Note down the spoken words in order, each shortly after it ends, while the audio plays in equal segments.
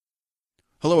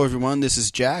Hello, everyone. This is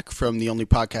Jack from The Only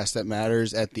Podcast That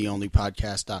Matters at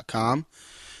theonlypodcast.com.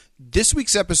 This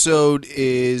week's episode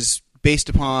is based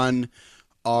upon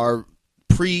our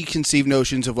preconceived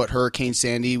notions of what Hurricane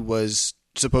Sandy was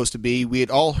supposed to be. We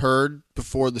had all heard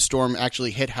before the storm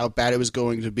actually hit how bad it was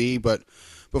going to be, but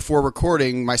before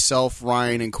recording, myself,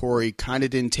 Ryan, and Cory kind of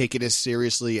didn't take it as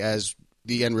seriously as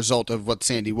the end result of what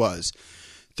Sandy was.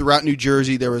 Throughout New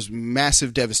Jersey, there was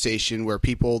massive devastation where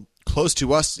people close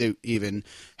to us even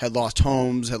had lost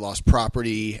homes, had lost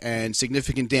property, and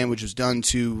significant damage was done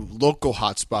to local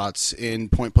hotspots in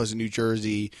Point Pleasant, New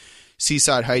Jersey,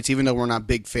 Seaside Heights. Even though we're not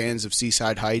big fans of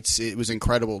Seaside Heights, it was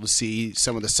incredible to see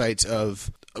some of the sights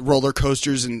of roller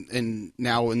coasters and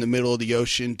now in the middle of the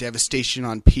ocean, devastation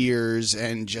on piers,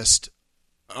 and just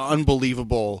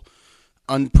unbelievable,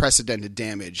 unprecedented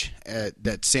damage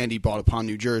that Sandy brought upon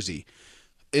New Jersey.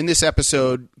 In this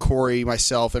episode, Cory,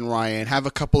 myself, and Ryan have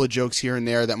a couple of jokes here and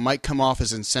there that might come off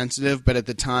as insensitive, but at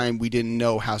the time we didn't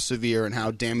know how severe and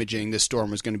how damaging this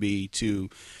storm was going to be to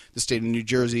the state of New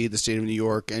Jersey, the state of New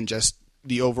York, and just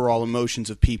the overall emotions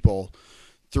of people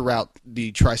throughout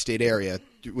the tri-state area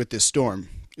with this storm.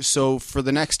 So for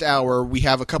the next hour, we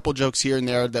have a couple jokes here and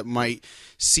there that might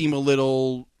seem a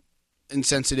little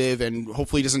insensitive and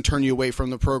hopefully doesn't turn you away from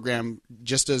the program.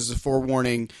 Just as a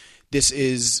forewarning, this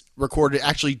is recorded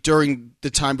actually during the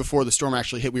time before the storm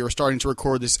actually hit. We were starting to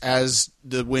record this as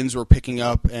the winds were picking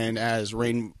up and as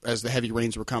the heavy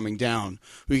rains were coming down.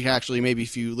 We can actually, maybe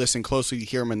if you listen closely, you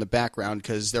hear them in the background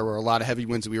because there were a lot of heavy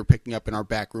winds that we were picking up in our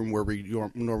back room where we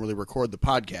normally record the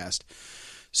podcast.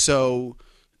 So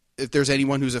if there's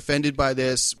anyone who's offended by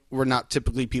this, we're not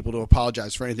typically people to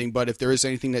apologize for anything, but if there is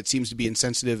anything that seems to be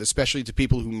insensitive, especially to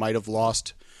people who might have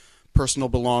lost personal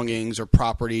belongings or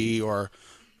property, or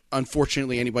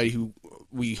unfortunately anybody who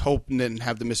we hope didn't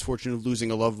have the misfortune of losing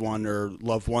a loved one or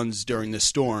loved ones during this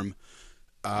storm,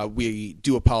 we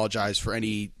do apologize for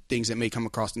any things that may come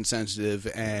across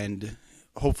insensitive, and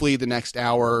hopefully the next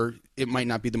hour, it might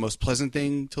not be the most pleasant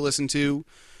thing to listen to,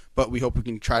 but we hope we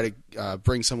can try to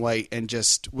bring some light. And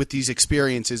just with these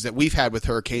experiences that we've had with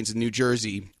hurricanes in New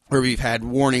Jersey, where we've had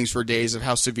warnings for days of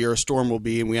how severe a storm will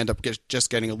be, and we end up just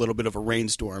getting a little bit of a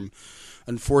rainstorm.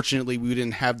 Unfortunately, we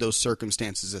didn't have those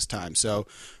circumstances this time. So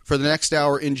for the next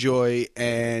hour, enjoy,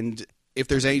 and if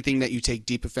there's anything that you take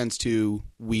deep offense to,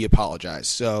 we apologize.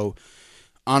 So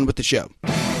on with the show.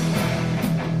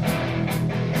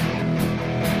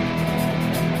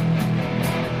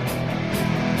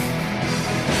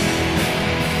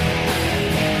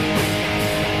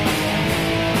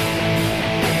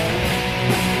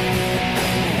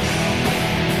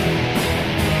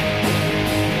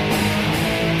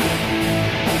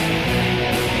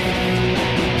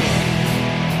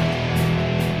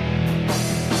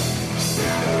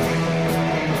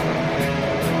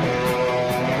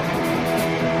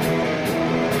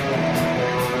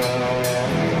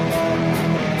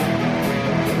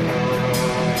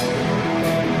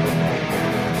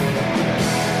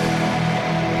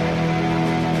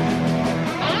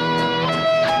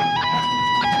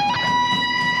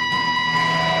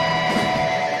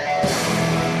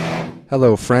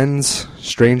 Hello, friends,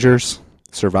 strangers,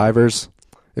 survivors.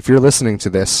 If you're listening to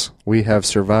this, we have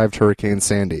survived Hurricane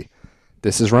Sandy.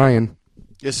 This is Ryan.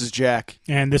 This is Jack.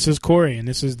 And this is Cory, and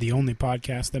this is the only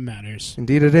podcast that matters.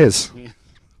 Indeed it is. Yeah.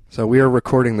 So we are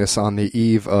recording this on the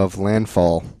eve of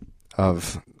landfall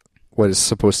of what is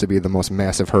supposed to be the most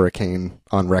massive hurricane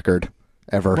on record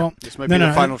ever. Well, this might be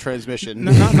the final transmission.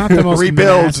 Not the most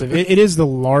massive. It is the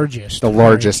largest. The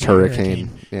largest hurricane.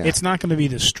 Yeah. It's not going to be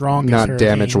the strongest. Not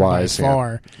damage-wise, by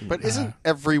far. Yeah. But isn't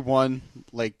every one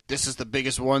like this is the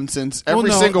biggest one since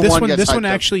every single one gets this one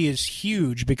up. Actually is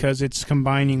huge because it's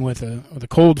combining with a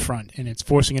cold front and it's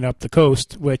forcing it up the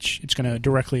coast, which it's going to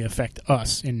directly affect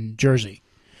us in Jersey.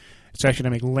 It's actually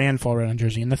going to make landfall right on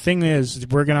Jersey. And the thing is,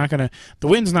 the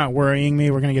wind's not worrying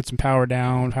me. We're going to get some power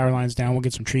lines down. We'll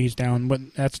get some trees down, but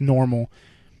that's normal.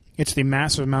 It's the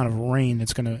massive amount of rain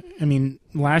that's going to,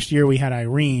 last year we had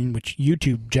Irene, which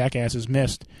YouTube jackasses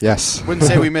missed. Yes. Wouldn't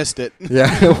say we missed it.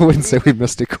 Yeah, I wouldn't say we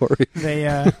missed it, Cory. They,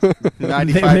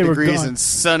 95 degrees in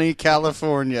sunny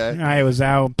California. I was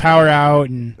out, power out,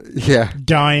 and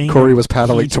dying. Cory was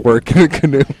paddling to work in a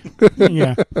canoe.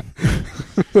 Yeah.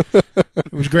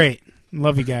 It was great.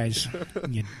 Love you guys,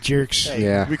 you jerks.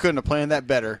 Hey, we couldn't have planned that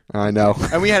better. I know.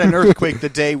 And we had an earthquake the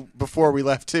day before we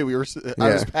left, too. I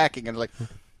was packing, and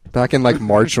back in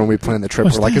March when we planned the trip,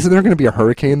 we're like, isn't there going to be a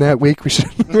hurricane that week? We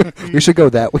should go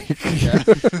that week. Yeah.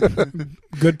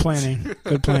 Good planning.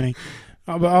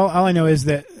 But all I know is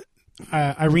that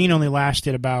Irene only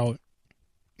lasted about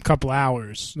a couple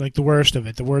hours, like the worst of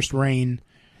it, the worst rain.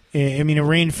 I mean, it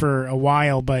rained for a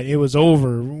while, but it was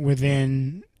over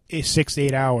within 6 to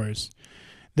 8 hours.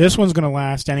 This one's going to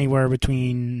last anywhere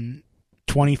between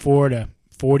 24 to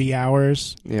 40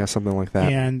 hours. Yeah, something like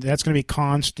that. And that's going to be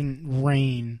constant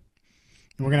rain.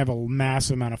 And we're going to have a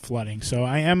massive amount of flooding. So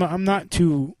I'm not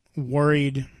too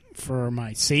worried for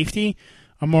my safety.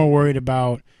 I'm more worried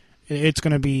about it's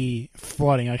going to be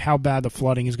flooding, like how bad the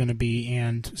flooding is going to be.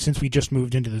 And since we just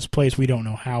moved into this place, we don't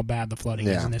know how bad the flooding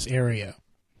is in this area.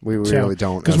 We really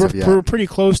don't. Because we're pretty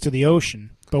close to the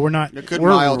ocean, but we're not.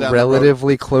 We're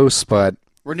relatively close, but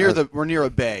we're near a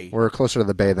bay. We're closer to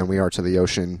the bay than we are to the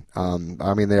ocean.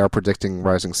 I mean, they are predicting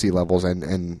rising sea levels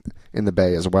and in the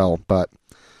bay as well, but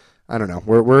I don't know.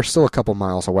 We're still a couple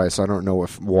miles away, so I don't know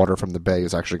if water from the bay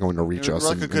is actually going to reach us.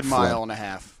 Like a good mile and a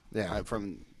half. Yeah,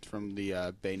 from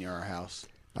the bay near our house.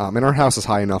 And our house is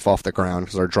high enough off the ground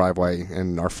because our driveway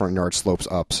and our front yard slopes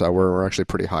up, so we're actually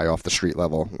pretty high off the street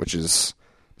level, which is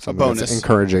something a bonus. That's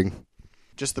encouraging.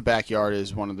 Just the backyard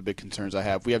is one of the big concerns I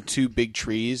have. We have 2 big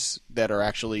trees that are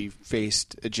actually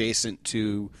faced adjacent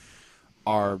to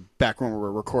our back room where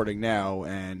we're recording now,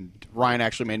 and Ryan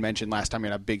actually made mention last time we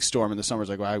had a big storm in the summer.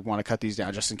 He's like, well, I want to cut these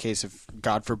down just in case if,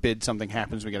 God forbid, something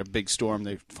happens, we get a big storm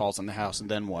that falls on the house, and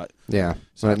then what? Yeah,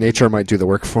 so nature might do the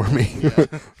work for me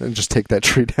and just take that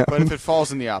tree down. But if it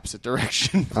falls in the opposite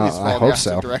direction, I hope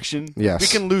so. Yes. We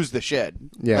can lose the shed.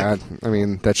 Yeah, I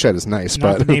mean, that shed is nice,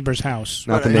 not but the neighbor's house.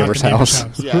 Not the neighbor's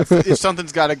house. Yeah, if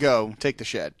something's got to go, take the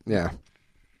shed. Yeah.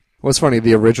 Well, it's funny,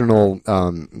 the original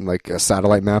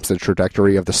satellite maps, the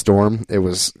trajectory of the storm, it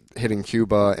was hitting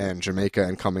Cuba and Jamaica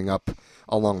and coming up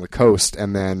along the coast,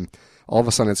 and then all of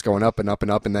a sudden it's going up and up and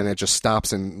up, and then it just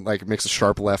stops and makes a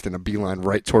sharp left and a beeline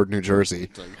right toward New Jersey,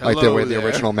 like the way the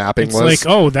original mapping was. It's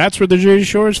like, oh, that's where the Jersey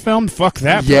Shore is filmed? Fuck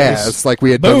that place. Yeah, it's like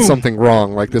we had done something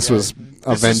wrong. Like this was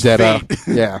a vendetta.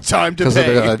 Yeah, time to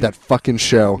pay. Of that fucking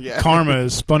show. Yeah. Karma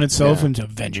has spun itself into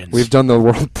vengeance. We've done the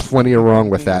world plenty of wrong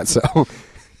with that, so...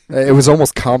 It was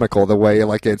almost comical the way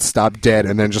it stopped dead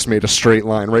and then just made a straight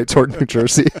line right toward New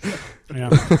Jersey. Yeah.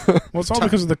 Well, it's all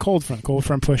because of the cold front. Cold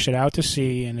front pushed it out to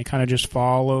sea, and it kind of just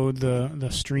followed the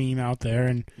stream out there,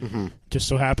 and just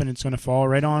so happened it's going to fall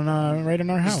right in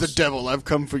our house. It's the devil. I've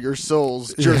come for your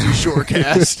souls, Jersey Shore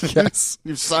cast. Yes.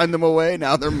 You've signed them away.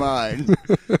 Now they're mine.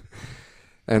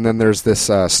 And then there's this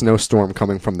snowstorm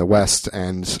coming from the west,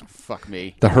 and fuck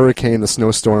me. The hurricane, the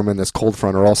snowstorm, and this cold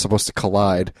front are all supposed to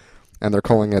collide. And they're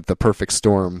calling it the perfect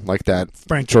storm, like that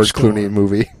George Clooney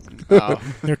movie. Oh.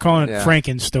 They're calling it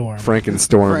Frankenstorm.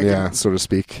 Frankenstorm, yeah, so to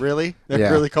speak. Really?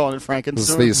 They're really calling it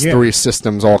Frankenstorm? These 3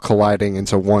 systems all colliding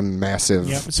into one massive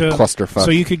clusterfuck. So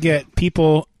you could get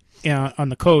people on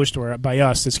the coast or by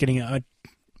us that's getting a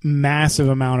massive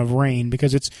amount of rain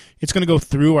because it's going to go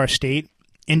through our state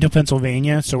into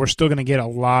Pennsylvania, so we're still going to get a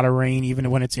lot of rain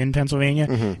even when it's in Pennsylvania,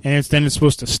 and it's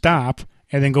supposed to stop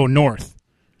and then go north.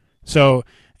 So...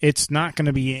 it's not going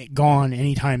to be gone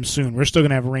anytime soon. We're still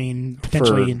going to have rain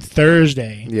potentially in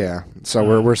Thursday. Yeah,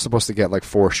 so we're supposed to get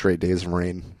 4 straight days of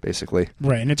rain, basically.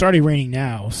 Right, and it's already raining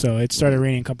now. So it started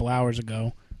raining a couple hours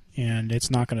ago, and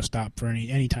it's not going to stop for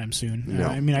anytime soon. No.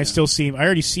 I mean, I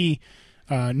already see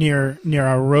near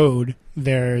our road.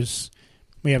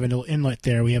 We have an inlet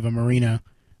there. We have a marina.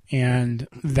 And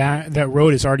that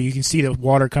road is already, you can see the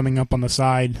water coming up on the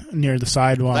side, near the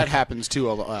sidewalk. That happens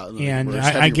too. And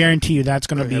I guarantee you that's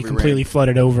going to be completely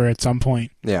flooded over at some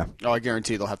point. Yeah. Oh, I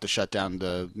guarantee they'll have to shut down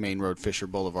the main road, Fisher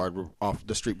Boulevard, off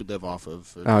the street we live off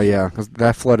of. Oh, yeah, because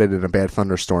that flooded in a bad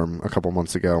thunderstorm a couple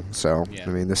months ago. So, I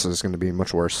mean, this is going to be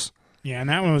much worse. Yeah, and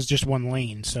that one was just one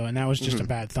lane. And that was just a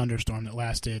bad thunderstorm that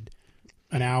lasted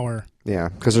an hour. Yeah,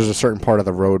 because there's a certain part of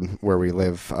the road where we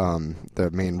live, the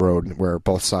main road, where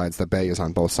both sides, the bay is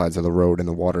on both sides of the road, and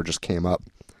the water just came up.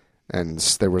 And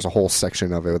there was a whole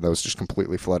section of it that was just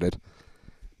completely flooded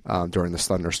during this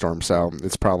thunderstorm. So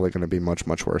it's probably going to be much,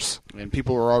 much worse. And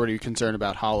people were already concerned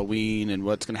about Halloween and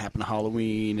what's going to happen to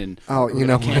Halloween. And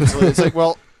cancel it. It's like,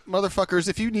 well... motherfuckers,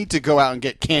 if you need to go out and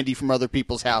get candy from other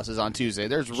people's houses on Tuesday,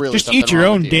 there's really just eat your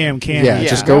own damn candy. Yeah,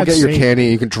 just go get your candy.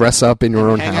 You can dress up in your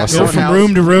own house. Go from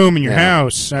room to room in your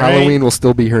house. Halloween will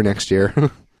still be here next year.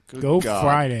 Go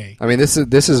Friday. I mean, this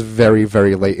is very,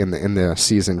 very late in the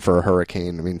season for a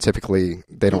hurricane. I mean, typically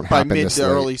they don't happen this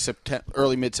late.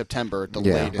 Early mid-September at the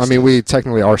latest. I mean, we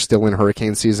technically are still in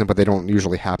hurricane season, but they don't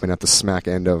usually happen at the smack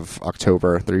end of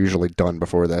October. They're usually done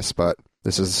before this, but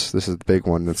this is the big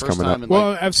one that's coming up.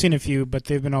 Well, I've seen a few, but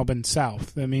they've all been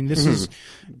south. I mean, this is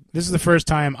the first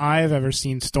time I've ever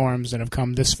seen storms that have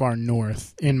come this far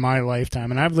north in my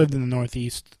lifetime, and I've lived in the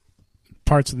Northeast,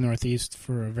 parts of the Northeast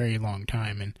for a very long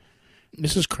time, and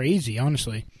this is crazy,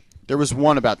 honestly. There was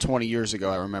one about 20 years ago,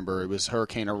 I remember. It was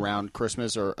Hurricane Around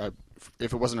Christmas, or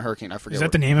if it wasn't a hurricane, I forget. Is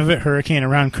that the name of it, Hurricane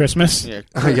Around Christmas? Yeah,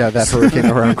 Yeah, that Hurricane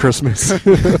Around Christmas.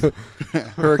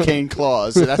 Hurricane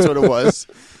Claus, that's what it was.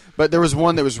 But there was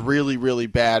one that was really, really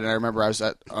bad, and I remember I was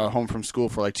at home from school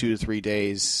for like 2 to 3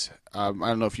 days. I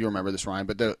don't know if you remember this, Ryan,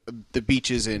 but the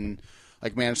beaches in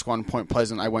like Manasquan and Point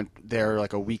Pleasant, I went there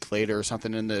like a week later or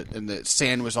something, and the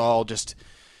sand was all just...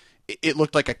 It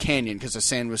looked like a canyon because the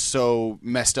sand was so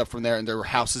messed up from there, and there were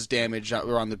houses damaged that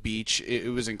were on the beach. It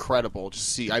was incredible to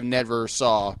see. I never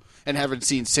saw and haven't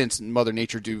seen since Mother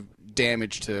Nature do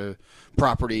damage to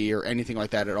property or anything like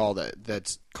that at all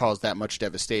that's caused that much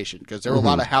devastation. Because there were a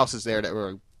lot of houses there that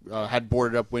were had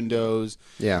boarded up windows.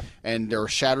 Yeah, and there were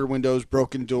shattered windows,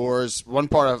 broken doors. One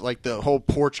part of like the whole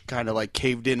porch kind of like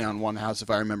caved in on one house, if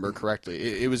I remember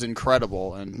correctly. It was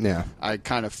incredible, and I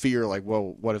kind of fear like,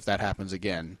 well, what if that happens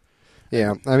again?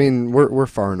 Yeah, I mean, we're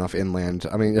far enough inland.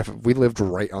 I mean, if we lived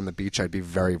right on the beach, I'd be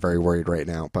very, very worried right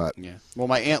now. But yeah, well,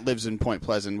 my aunt lives in Point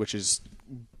Pleasant, which is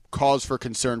cause for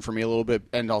concern for me a little bit,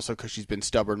 and also because she's been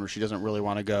stubborn where she doesn't really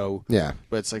want to go. Yeah,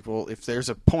 but it's like, well, if there's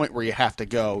a point where you have to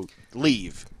go,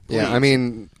 leave. Yeah, I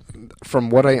mean, from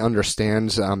what I understand,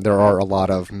 there are a lot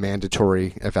of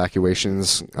mandatory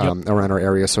evacuations around our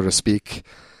area, so to speak.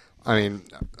 I mean,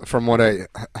 from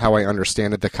how I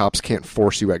understand it, the cops can't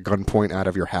force you at gunpoint out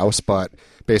of your house, but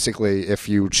basically, if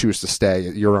you choose to stay,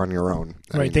 you're on your own.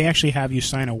 I mean, they actually have you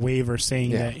sign a waiver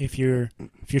saying that if you're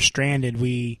stranded,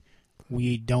 we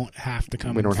don't have to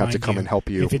come. We don't have to come and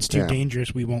help you. If it's too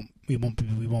dangerous, we won't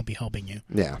be helping you.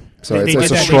 Yeah, so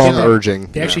it's a strong urging.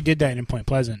 They actually did that in Point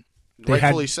Pleasant.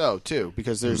 Rightfully so, too,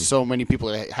 because there's so many people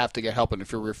that have to get help, and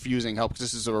if you're refusing help,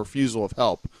 because this is a refusal of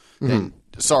help, then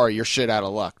sorry, you're shit out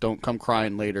of luck. Don't come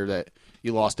crying later that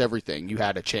you lost everything. You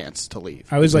had a chance to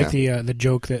leave. I always like the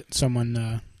joke that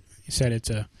someone said.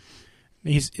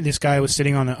 This guy was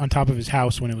sitting on top of his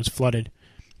house when it was flooded,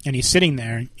 and he's sitting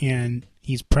there and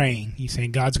he's praying. He's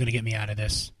saying, "God's going to get me out of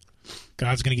this.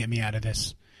 God's going to get me out of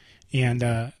this."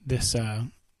 And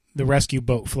the rescue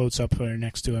boat floats up there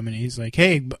next to him, and he's like,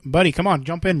 "Hey, buddy, come on,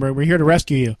 jump in. We're here to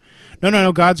rescue you."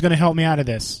 No, God's going to help me out of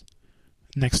this.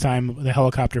 Next time, the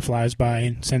helicopter flies by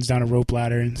and sends down a rope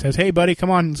ladder and says, "Hey, buddy,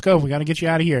 come on, let's go. We got to get you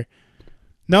out of here."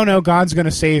 No, God's going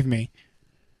to save me.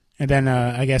 And then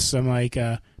I guess some like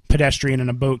pedestrian in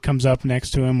a boat comes up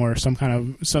next to him, or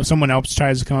someone else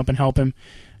tries to come up and help him,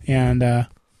 and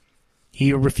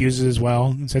he refuses as well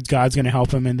and says God's going to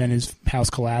help him. And then his house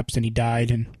collapsed and he died,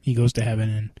 and he goes to heaven,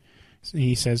 and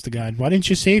he says to God, "Why didn't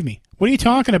you save me? What are you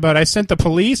talking about? I sent the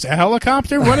police, a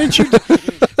helicopter. Why didn't you?"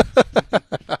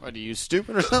 What, are you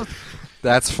stupid or something?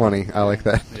 That's funny. I like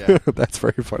that. Yeah. That's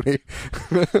very funny.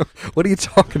 What are you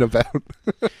talking about?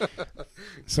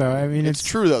 So I mean, it's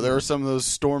true though. There are some of those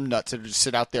storm nuts that just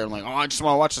sit out there and like, "Oh, I just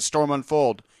want to watch the storm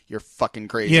unfold." You're fucking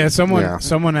crazy. Yeah,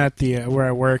 someone at the where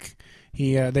I work,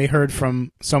 they heard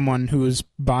from someone who was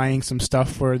buying some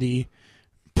stuff for the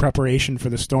preparation for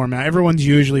the storm. Now, everyone's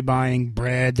usually buying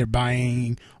bread, they're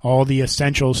buying all the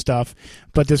essential stuff,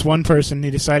 but this one person,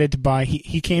 he decided to buy,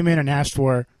 he came in and asked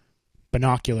for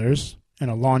binoculars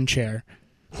and a lawn chair,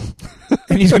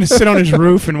 and he's going to sit on his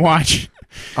roof and watch.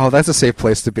 Oh, that's a safe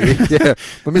place to be. Yeah,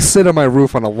 let me sit on my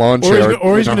roof on a lawn chair.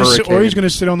 Or he's going to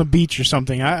sit on the beach or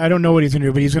something. I don't know what he's going to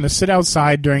do, but he's going to sit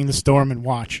outside during the storm and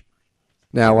watch.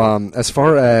 Now, as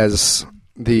far as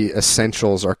the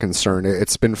essentials are concerned,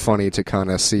 it's been funny to kind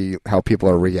of see how people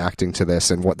are reacting to this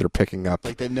and what they're picking up.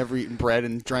 Like they've never eaten bread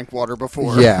and drank water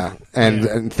before. Yeah,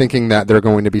 and thinking that they're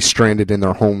going to be stranded in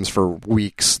their homes for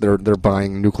weeks. They're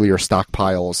buying nuclear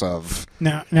stockpiles of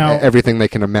now everything they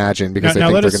can imagine because they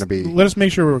think they're going to be... Let us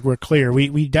make sure we're clear.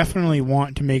 We definitely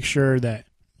want to make sure that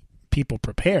people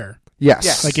prepare.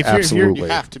 Yes, like if absolutely. You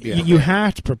have to be. You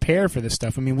have to prepare for this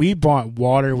stuff. I mean, we bought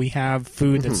water. We have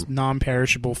food that's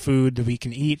non-perishable food that we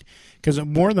can eat, because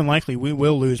more than likely we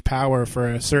will lose power for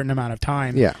a certain amount of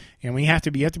time. Yeah, and you have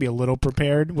to be a little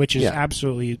prepared, which is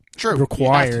absolutely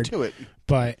required. You have to do it.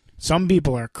 But some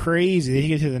people are crazy. They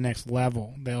get to the next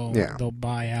level. They'll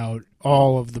buy out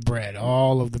all of the bread,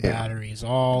 all of the batteries,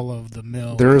 all of the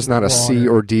milk. There is not a C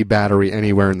or D battery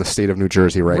anywhere in the state of New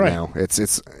Jersey right now.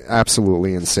 It's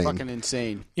absolutely insane. Fucking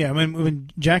insane. Yeah,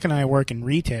 when Jack and I work in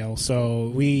retail,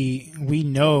 so we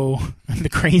know the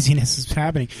craziness is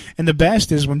happening. And the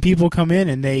best is when people come in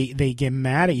and they get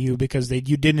mad at you because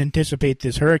you didn't anticipate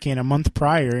this hurricane a month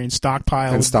prior and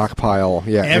stockpile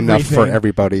enough for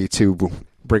everybody to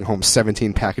bring home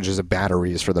 17 packages of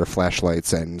batteries for their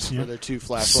flashlights and for their 2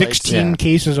 flashlights. 16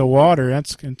 cases of water.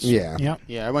 Yeah,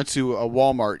 I went to a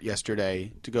Walmart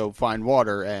yesterday to go find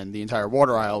water, and the entire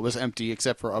water aisle was empty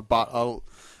except for an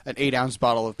 8-ounce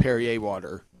bottle of Perrier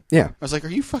water. Yeah. I was like, are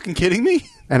you fucking kidding me?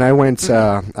 And I went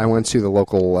to the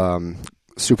local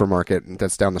supermarket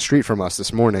that's down the street from us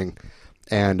this morning,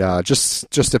 and just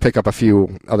to pick up a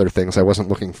few other things. I wasn't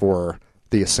looking for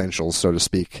the essentials, so to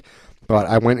speak, but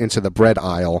I went into the bread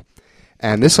aisle,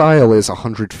 and this aisle is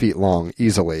 100 feet long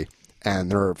easily, and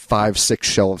there are 5-6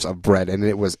 shelves of bread, and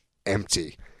it was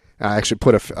empty. I actually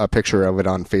put a picture of it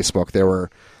on Facebook. There were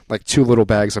like 2 little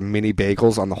bags of mini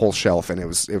bagels on the whole shelf, and it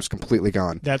was completely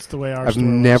gone. That's the way I've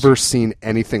never seen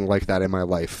anything like that in my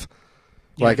life.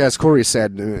 Yeah. Like, as Cory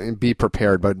said, be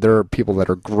prepared, but there are people that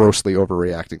are grossly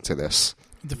overreacting to this.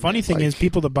 The funny thing is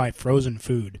people that buy frozen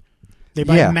food. They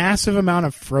buy a massive amount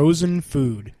of frozen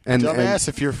food. And dumbass,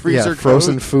 if your freezer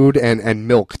frozen food and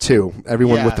milk, too.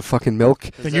 Everyone with the fucking milk.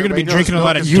 Then you're going to be drinking a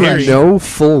lot of dairy. You know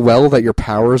full well that your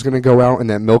power is going to go out and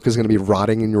that milk is going to be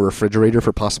rotting in your refrigerator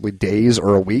for possibly days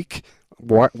or a week.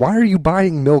 Why are you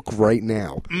buying milk right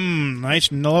now?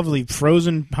 Nice, lovely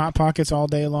frozen Hot Pockets all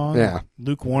day long. Yeah.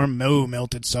 Lukewarm,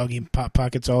 melted, soggy Hot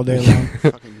Pockets all day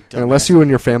long. Unless you and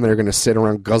your family are going to sit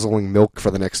around guzzling milk for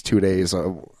the next 2 days,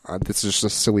 this is just a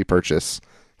silly purchase.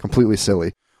 Completely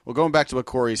silly. Well, going back to what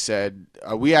Cory said,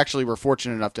 we actually were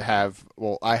fortunate enough to have,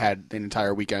 I had an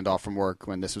entire weekend off from work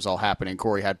when this was all happening.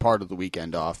 Cory had part of the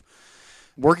weekend off.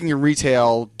 Working in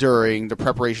retail during the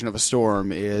preparation of a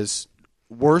storm is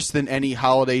worse than any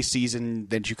holiday season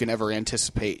that you can ever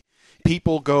anticipate.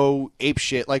 People go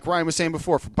apeshit, like Ryan was saying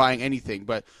before, for buying anything.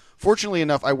 But fortunately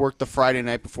enough, I worked the Friday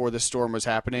night before this storm was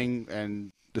happening,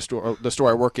 and the store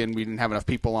I work in, we didn't have enough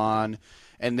people on,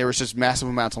 and there was just massive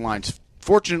amounts of lines.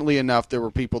 Fortunately enough, there were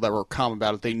people that were calm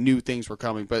about it. They knew things were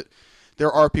coming, but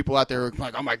there are people out there who are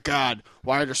like, oh my God,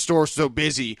 why are the stores so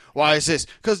busy? Why is this?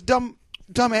 Because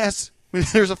dumbass,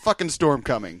 there's a fucking storm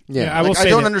coming. Yeah, I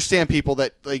don't understand people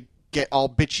that like get all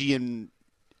bitchy and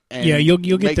yeah, you'll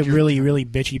get the really, really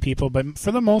bitchy people, but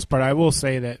for the most part, I will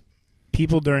say that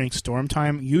people during storm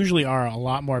time usually are a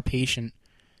lot more patient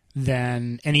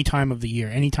than any time of the year.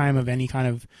 Any time of any kind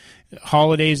of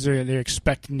holidays, they're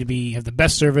expecting to have the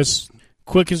best service,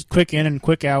 quick in and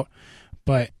quick out.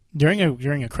 But during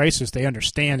a crisis, they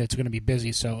understand it's going to be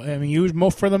busy. So I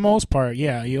mean, for the most part,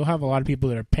 yeah, you'll have a lot of people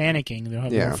that are panicking.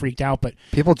 They're freaked out, but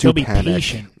people they'll be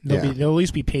patient. They'll at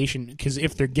least be patient because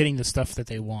if they're getting the stuff that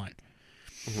they want.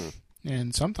 Mm-hmm.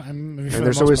 And sometimes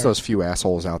there's always those few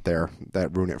assholes out there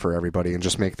that ruin it for everybody and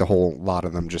just make the whole lot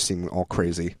of them just seem all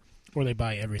crazy. Or they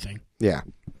buy everything. Yeah.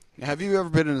 Have you ever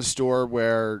been in a store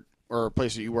or a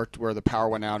place that you worked where the power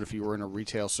went out if you were in a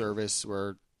retail service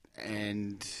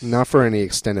and not for any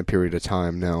extended period of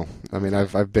time, no. I mean,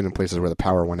 I've been in places where the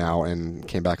power went out and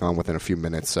came back on within a few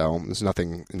minutes, so there's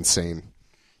nothing insane.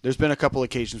 There's been a couple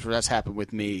occasions where that's happened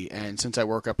with me, and since I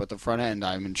work up at the front end,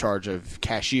 I'm in charge of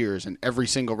cashiers, and every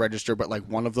single register but like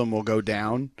one of them will go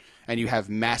down, and you have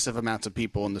massive amounts of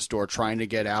people in the store trying to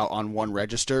get out on one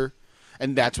register.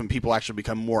 And that's when people actually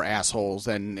become more assholes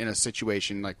than in a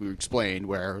situation like we explained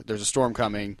where there's a storm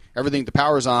coming, the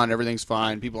power's on, everything's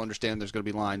fine, people understand there's going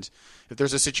to be lines. If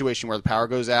there's a situation where the power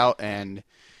goes out and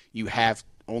you have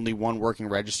only one working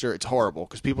register, it's horrible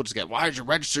because people just get, why is your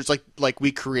register? It's like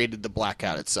we created the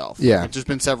blackout itself. Yeah. There's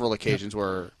been several occasions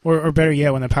where... Or better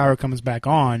yet, when the power comes back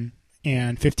on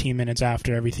and 15 minutes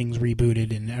after everything's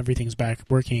rebooted and everything's back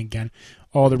working again,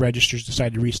 all the registers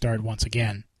decide to restart once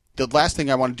again. The last thing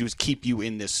I want to do is keep you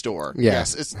in this store. Yeah.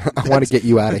 Yes, I want to get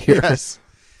you out of here. Yes.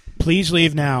 Please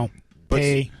leave now.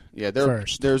 Pay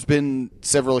first. There's been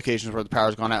several occasions where the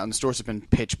power's gone out and the stores have been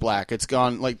pitch black. It's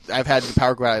gone, like, I've had the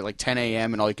power go out at like 10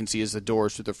 a.m. and all you can see is the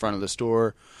doors through the front of the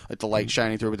store, like the light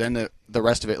shining through. But then the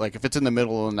rest of it, like if it's in the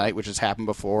middle of the night, which has happened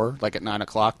before, like at 9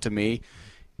 o'clock to me,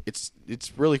 it's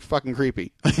really fucking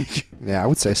creepy. Yeah, I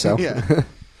would say so. Yeah.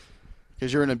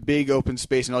 Because you're in a big open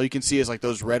space, and all you can see is like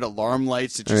those red alarm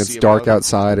lights that you see. It's dark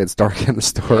outside. It's dark in the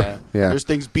store. Yeah. Yeah. There's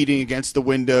things beating against the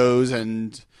windows,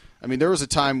 and I mean, there was a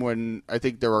time when I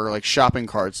think there were like shopping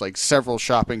carts, like several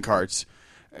shopping carts,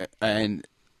 and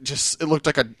just it looked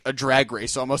like a drag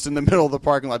race almost in the middle of the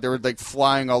parking lot. They were like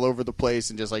flying all over the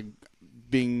place and just like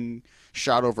being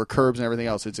shot over curbs and everything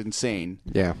else. It's insane.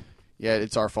 Yeah. Yeah,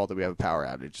 it's our fault that we have a power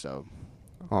outage. So.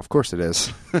 Oh, of course it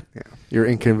is. Yeah. You're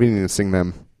inconveniencing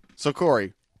them. So,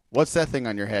 Cory, what's that thing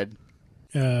on your head?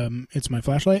 It's my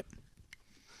flashlight.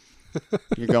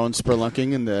 You're going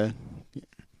spelunking in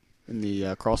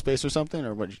the crawl space or something,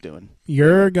 or what are you doing?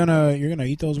 You're gonna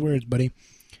eat those words, buddy.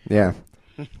 Yeah.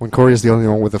 When Cory's the only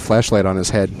one with a flashlight on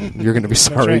his head, you're gonna be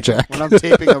sorry, right. Jack. When I'm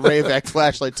taping a Rayvac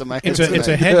flashlight to my head, it's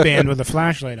a headband with a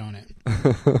flashlight on it.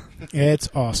 It's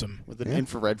awesome. With an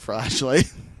infrared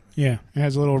flashlight. Yeah, it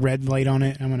has a little red light on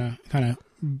it. I'm gonna kind of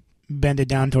bend it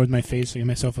down towards my face so I give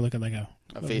myself a look at like a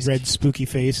A face. red spooky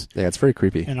face. Yeah, it's very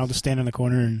creepy. And I'll just stand in the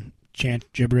corner and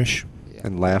chant gibberish. Yeah.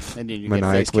 And laugh and then you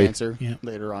maniacally. get face cancer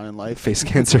later on in life. Face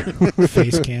cancer.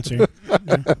 Face cancer.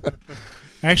 Yeah.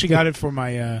 I actually got it for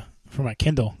my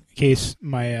Kindle in case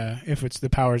if the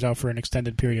power's out for an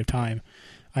extended period of time.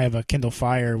 I have a Kindle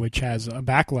Fire which has a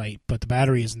backlight, but the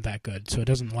battery isn't that good, so it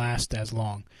doesn't last as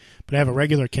long. But I have a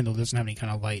regular Kindle that doesn't have any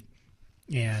kind of light,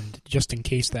 and just in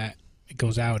case that it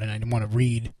goes out and I want to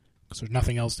read because there's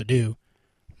nothing else to do,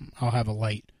 I'll have a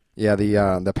light. Yeah,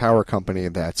 the power company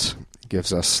that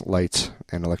gives us light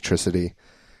and electricity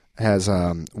has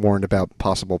warned about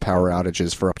possible power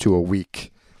outages for up to a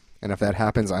week, and if that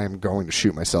happens, I am going to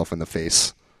shoot myself in the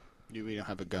face. We don't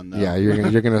have a gun though. Yeah,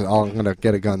 I'm gonna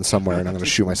get a gun somewhere, and I'm gonna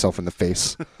shoot myself in the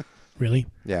face. Really?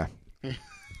 Yeah.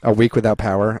 A week without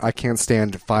power. I can't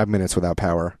stand 5 minutes without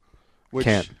power. Which,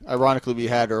 Can't. ironically, we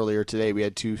had earlier today. We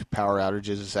had 2 power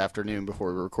outages this afternoon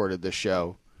before we recorded this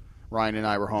show. Ryan and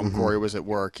I were home. Cory was at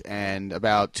work. And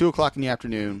about 2 o'clock in the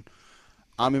afternoon,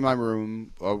 I'm in my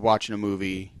room watching a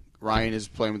movie. Ryan is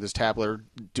playing with his tablet or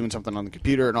doing something on the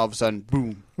computer, and all of a sudden,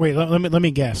 boom. Wait, let me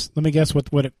guess. Let me guess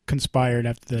what it conspired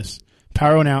after this.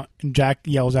 Power went out, and Jack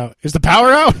yells out, "Is the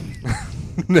power out?"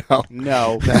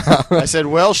 No. I said,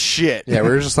 well, shit. Yeah, we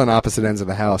were just on opposite ends of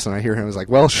the house, and I hear him. I was like,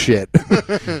 well, shit.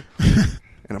 And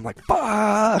I'm like,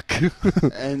 fuck.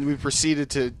 And we proceeded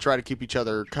to try to keep each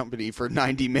other company for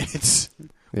 90 minutes.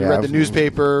 We Yeah, read the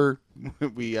newspaper.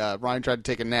 Ryan tried to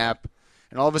take a nap.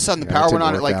 And all of a sudden, the Yeah, it power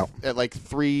went didn't on work at like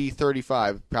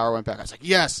 3:35. Power went back. I was like,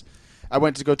 yes. I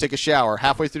went to go take a shower.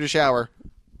 Halfway through the shower,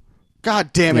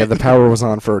 God damn it. Yeah, the power was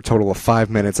on for a total of 5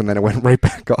 minutes, and then it went right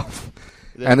back off.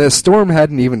 And the storm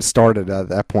hadn't even started at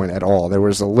that point at all. There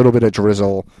was a little bit of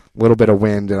drizzle, a little bit of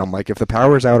wind, and I'm like, if the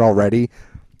power's out already,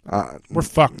 We're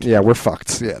fucked. Yeah, we're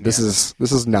fucked. Yeah, this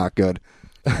is not good.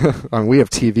 We have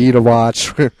TV to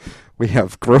watch. We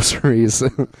have groceries.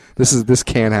 This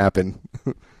can't happen.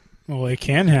 Well, it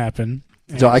can happen.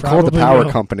 So I called the power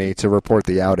will. company to report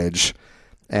the outage,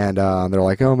 and they're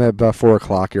like, "Oh, about 4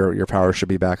 o'clock, your power should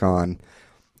be back on."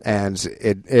 And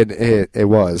it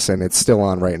was, and it's still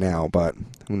on right now, but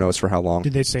who knows for how long.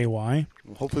 Did they say why?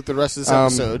 Hopefully the rest of this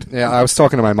episode. Yeah, I was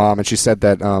talking to my mom, and she said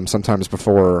that sometimes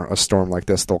before a storm like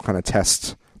this, they'll kind of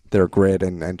test their grid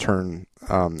and turn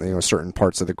certain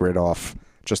parts of the grid off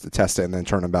just to test it and then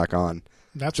turn them back on.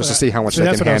 That's just to see how much they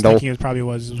that's can what handle. I was thinking it probably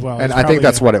was as well. And I think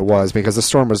that's what it was, because the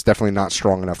storm was definitely not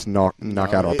strong enough to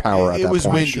knock out our power at that point. It was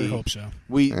windy. I sure hope so.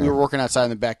 We were working outside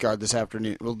in the backyard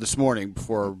this morning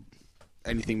before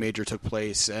anything major took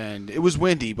place, and it was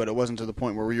windy, but it wasn't to the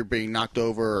point where we were being knocked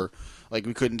over or like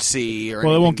we couldn't see. Or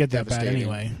well, it won't get that bad devastating.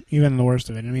 anyway, even in the worst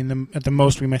of it. I mean, at the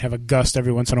most, we might have a gust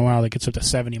every once in a while that gets up to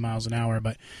 70 miles an hour,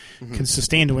 but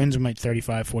sustained winds might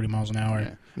 35, 40 miles an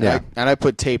hour. Yeah. And I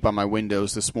put tape on my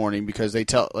windows this morning because they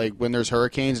tell, like, when there's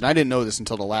hurricanes, and I didn't know this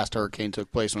until the last hurricane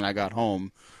took place when I got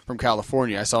home from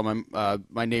California. I saw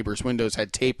my neighbor's windows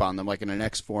had tape on them, like in an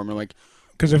X form. And like,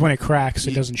 because when it cracks,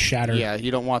 it doesn't shatter. yeah,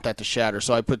 you don't want that to shatter.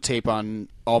 So I put tape on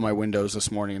all my windows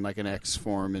this morning in like an X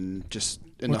form, and just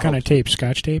in What kind of tape?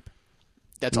 Scotch tape?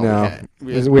 That's all No,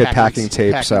 we had. we had packing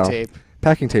tape. Packing tape.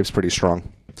 Packing tape's pretty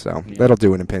strong, so that'll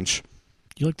do in a pinch.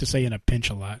 You like to say in a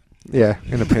pinch a lot. Yeah,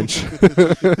 in a pinch. I'm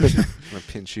gonna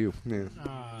pinch you. Yeah.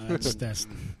 That's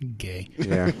gay.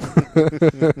 Yeah.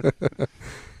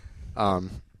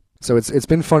 So it's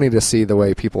been funny to see the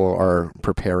way people are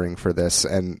preparing for this,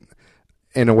 and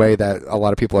in a way that a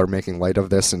lot of people are making light of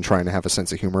this and trying to have a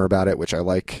sense of humor about it, which I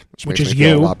like, which makes me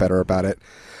feel a lot better about it.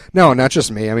 No, not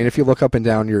just me. I mean, if you look up and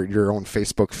down your own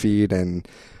Facebook feed, and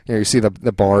you see the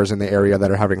bars in the area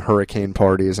that are having hurricane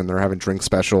parties and they're having drink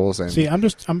specials. And see, I'm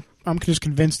just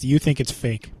convinced that you think it's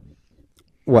fake.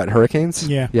 What, hurricanes?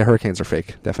 Yeah. Yeah, hurricanes are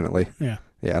fake, definitely. Yeah.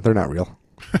 Yeah, they're not real.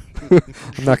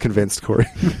 I'm not convinced, Cory.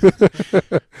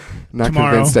 Not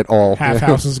Tomorrow, convinced at all. Half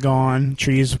house is gone.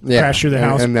 Trees crash through the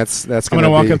house. And that's I'm going to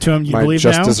walk up to him. You my believe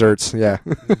just now? desserts. Yeah.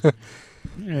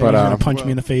 Yeah, But, he's gonna punch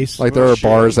me in the face. Like there are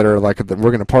bars that are like, we're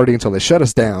going to party until they shut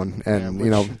us down,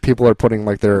 and people are putting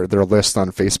like their list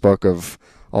on Facebook of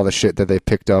all the shit that they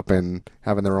picked up and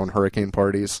having their own hurricane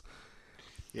parties.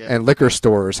 Yeah. And liquor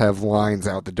stores have lines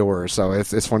out the door, so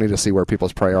it's funny to see where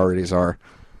people's priorities are.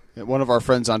 One of our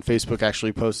friends on Facebook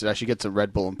actually posted, I should get some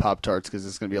Red Bull and Pop-Tarts because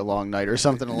it's going to be a long night or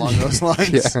something along those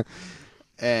lines. Yeah.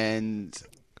 And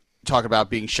talk about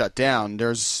being shut down.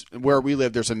 Where we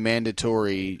live, there's a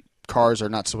mandatory, cars are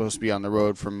not supposed to be on the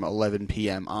road from 11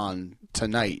 p.m. on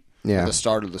tonight at the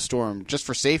start of the storm, just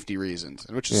for safety reasons,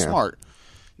 which is smart.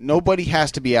 Nobody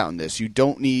has to be out in this. You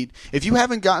don't need, if you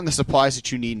haven't gotten the supplies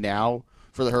that you need now,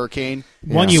 for the hurricane.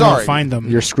 One, you Sorry. won't find them.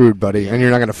 You're screwed, buddy, and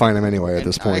you're not going to find them anyway at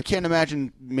this point. I can't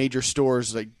imagine major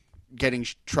stores like getting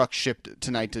trucks shipped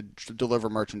tonight to deliver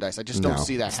merchandise. I just don't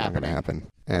see that happening. Not going to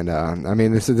happen. And I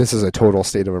mean, this is a total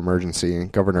state of emergency.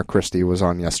 Governor Christie was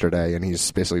on yesterday, and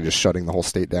he's basically just shutting the whole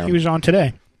state down. He was on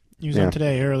today. He was on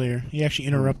today earlier. He actually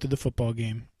interrupted the football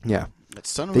game. Yeah.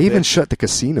 They even shut the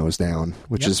casinos down,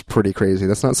 which is pretty crazy.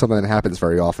 That's not something that happens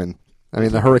very often. I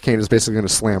mean, the hurricane is basically going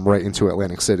to slam right into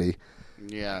Atlantic City.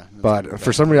 Yeah. But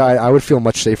for some reason, I would feel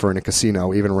much safer in a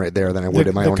casino, even right there, than I would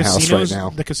in my own house right now.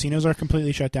 The casinos are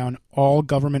completely shut down. All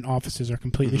government offices are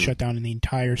completely shut down in the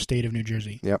entire state of New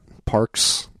Jersey. Yep.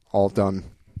 Parks, all done.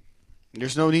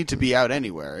 There's no need to be out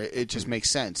anywhere. It just makes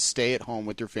sense. Stay at home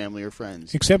with your family or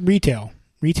friends. Except retail.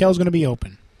 Retail is going to be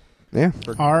open. Yeah.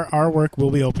 Our work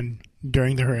will be open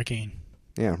during the hurricane.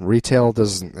 Yeah. Retail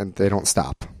doesn't, and they don't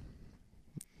stop.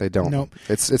 They don't. Nope.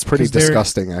 It's pretty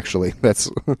disgusting, actually. That's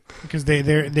because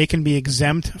they can be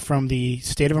exempt from the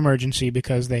state of emergency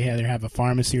because they either have a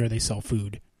pharmacy or they sell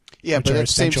food. Yeah, but at the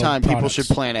same time, people products. should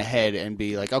plan ahead and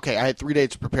be like, okay, I had 3 days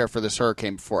to prepare for this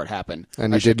hurricane before it happened.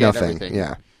 And I you did nothing. Everything.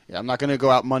 Yeah. I'm not going to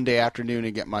go out Monday afternoon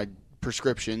and get my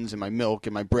prescriptions and my milk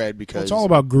and my bread because it's all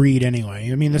about greed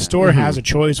anyway. I mean, the store has a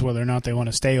choice whether or not they want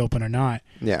to stay open or not.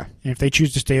 Yeah. And if they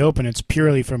choose to stay open, it's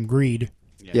purely from greed.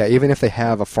 Yeah, even if they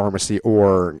have a pharmacy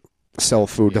or sell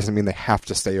food, doesn't mean they have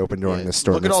to stay open during this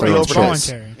storm. Look at all the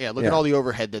overhead. At all the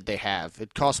overhead that they have.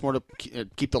 It costs more to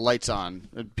keep the lights on.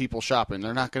 People shopping.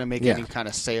 They're not going to make any kind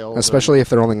of sales. Especially if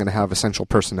they're only going to have essential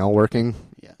personnel working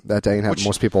that day, and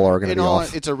most people are going to be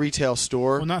off. It's a retail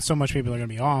store. Well, not so much people are going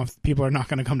to be off. People are not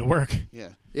going to come to work.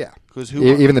 Yeah. Because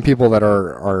even the people that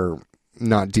are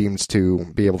not deemed to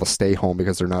be able to stay home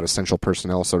because they're not essential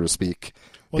personnel, so to speak.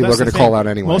 Well, people are going to call out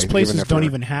anyway. Most places don't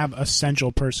even have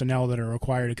essential personnel that are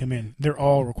required to come in. They're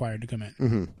all required to come in.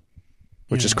 Mm-hmm.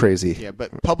 Which is crazy. Yeah,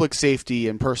 but public safety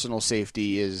and personal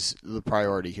safety is the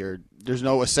priority here. There's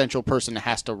no essential person that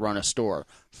has to run a store.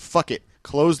 Fuck it.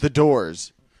 Close the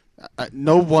doors.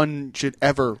 No one should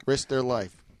ever risk their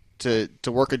life to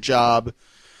work a job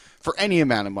for any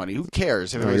amount of money. Who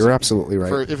cares? You're absolutely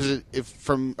right. If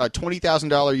from a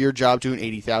 $20,000 a year job to an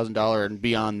 $80,000 and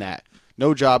beyond that,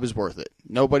 no job is worth it.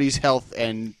 Nobody's health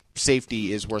and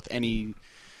safety is worth anything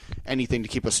to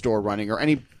keep a store running or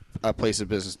any place of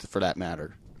business for that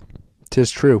matter.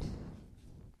 'Tis true.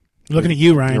 Looking at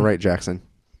you, Ryan. You're right, Jackson.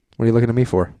 What are you looking at me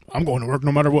for? I'm going to work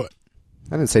no matter what.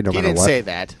 I didn't say no matter what. You didn't say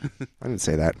that. I didn't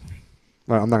say that.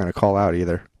 Well, I'm not going to call out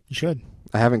either. You should.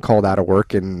 I haven't called out of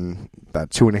work in about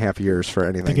 2.5 years for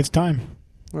anything. I think it's time.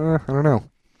 I don't know.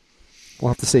 We'll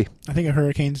have to see. I think a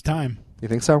hurricane's time. You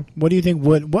think so? What do you think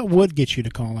what would get you to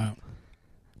call out?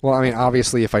 Well, I mean,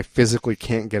 obviously, if I physically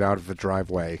can't get out of the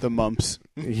driveway. The mumps.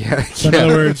 Yeah. So in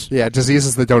other words... Yeah,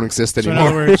 diseases that don't exist anymore. So in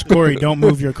other words, Corey, don't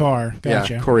move your car.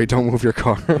 Gotcha. Yeah, Corey, don't move your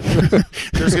car.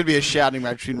 There's going to be a shouting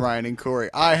match between Ryan and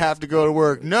Corey. I have to go to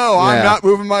work. No, I'm not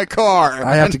moving my car.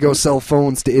 I have to go sell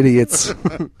phones to idiots.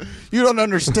 You don't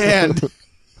understand.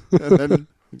 And then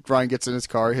Ryan gets in his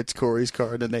car, hits Corey's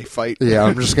car, and then they fight. Yeah,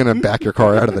 I'm just going to back your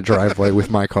car out of the driveway with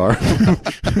my car.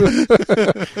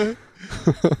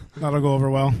 That'll go over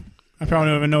well. I probably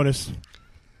don't even notice.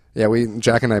 Yeah,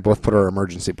 Jack and I both put our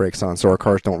emergency brakes on so our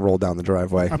cars don't roll down the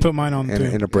driveway. I put mine on too.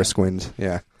 In a brisk wind,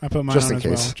 yeah. I put mine just on in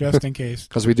case. well, just in case.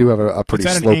 Because we do have a pretty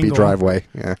slopey driveway.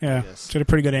 Yeah, It's at a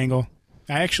pretty good angle.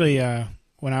 I actually,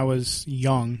 when I was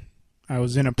young, I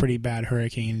was in a pretty bad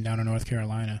hurricane down in North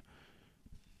Carolina.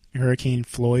 Hurricane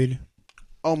Floyd.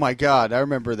 Oh my God, I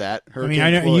remember that. Hurricane I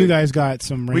know Floyd. You guys got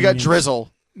some rain. We got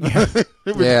drizzle. Yeah.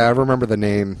 Yeah, I remember the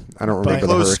name. I don't remember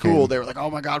the hurricane. School. They were like, "Oh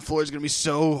my God, Floyd's going to be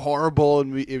so horrible,"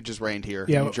 and it just rained here.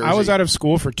 Yeah, in New Jersey. I was out of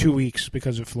school for 2 weeks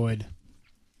because of Floyd,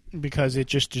 because it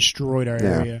just destroyed our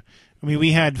area. I mean,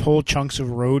 we had whole chunks of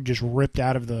road just ripped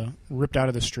out of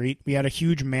the street. We had a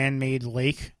huge man-made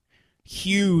lake.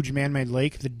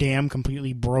 The dam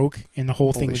completely broke, and the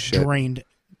whole thing was drained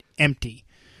empty.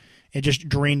 It just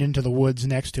drained into the woods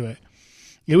next to it.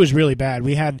 It was really bad.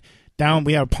 We had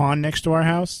a pond next to our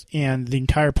house, and the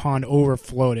entire pond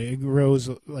overflowed. It rose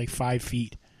like 5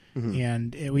 feet,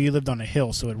 and we lived on a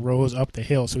hill, so it rose up the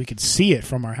hill, so we could see it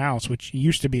from our house, which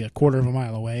used to be a quarter of a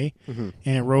mile away, and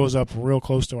it rose up real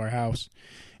close to our house.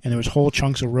 And there was whole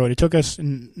chunks of road. It took us,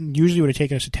 usually it would have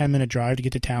taken us a 10-minute drive to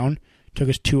get to town. It took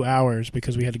us 2 hours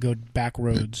because we had to go back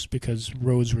roads because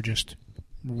roads were just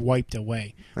wiped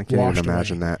away. I can't even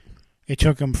imagine that. It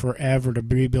took them forever to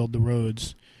rebuild the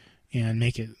roads and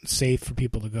make it safe for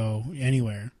people to go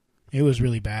anywhere. It was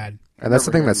really bad. And that's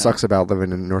the thing that sucks about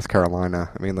living in North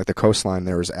Carolina. I mean, like, the coastline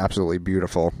there is absolutely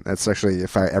beautiful. That's actually,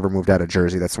 if I ever moved out of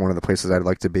Jersey, that's one of the places I'd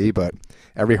like to be. But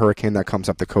every hurricane that comes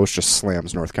up the coast just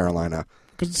slams North Carolina.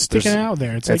 Because it's sticking out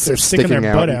there. It's like they're sticking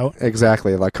their butt out.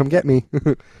 Exactly. Like, come get me.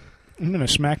 I'm going to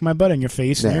smack my butt in your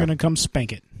face, and you're going to come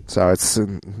spank it. So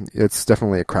it's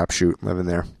definitely a crapshoot living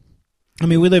there. I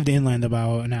mean, we lived inland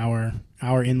about an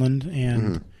hour inland,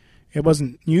 and it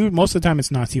wasn't. Most of the time, it's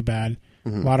not too bad. A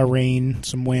lot of rain,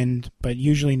 some wind, but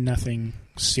usually nothing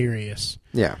serious.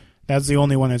 Yeah. That's the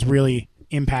only one that's really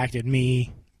impacted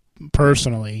me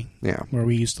personally. Yeah. Where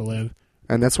we used to live.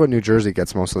 And that's what New Jersey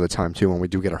gets most of the time, too. When we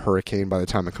do get a hurricane, by the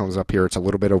time it comes up here, it's a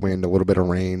little bit of wind, a little bit of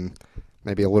rain,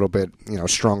 maybe a little bit,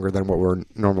 stronger than what we're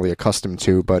normally accustomed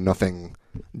to, but nothing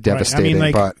devastating. Right. I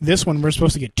mean, but this one, we're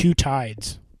supposed to get 2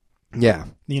 tides. Yeah.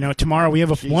 Tomorrow we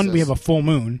have we have a full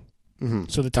moon.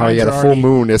 So the tides the full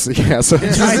moon is So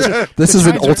this is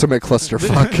an ultimate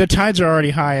clusterfuck. The tides are already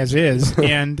high as is,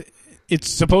 and it's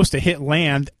supposed to hit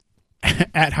land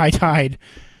at high tide.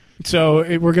 So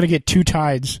we're going to get 2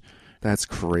 tides. That's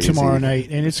crazy. Tomorrow night,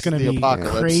 and it's going to be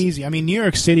apocalypse. Crazy. I mean, New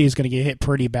York City is going to get hit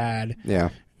pretty bad. Yeah.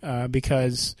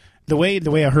 Because the way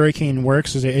a hurricane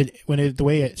works is the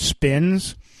way it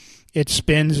spins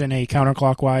in a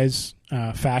counterclockwise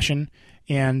fashion,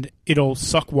 and it'll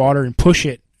suck water and push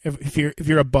it. If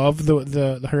you're above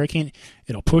the hurricane,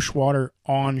 it'll push water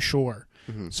on shore.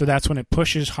 So that's when it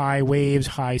pushes high waves,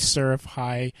 high surf,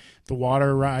 the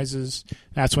water rises.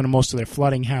 That's when most of their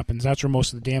flooding happens. That's where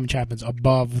most of the damage happens,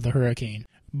 above the hurricane.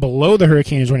 Below the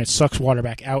hurricane is when it sucks water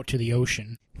back out to the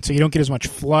ocean. So you don't get as much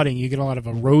flooding. You get a lot of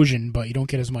erosion, but you don't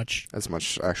get as much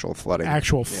actual flooding.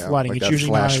 Flooding. Like it's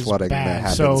usually not as bad.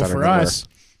 So for us,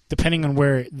 depending on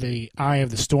where the eye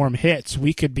of the storm hits,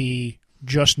 we could be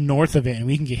just north of it and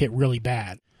we can get hit really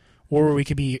bad. Or we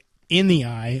could be in the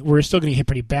eye, we're still going to get hit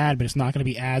pretty bad, but it's not going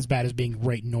to be as bad as being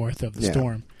right north of the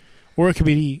storm. Or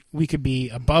we could be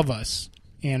above us,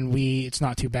 and it's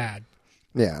not too bad.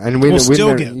 Yeah, and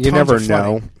you never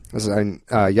know.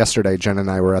 Yesterday, Jen and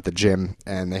I were at the gym,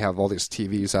 and they have all these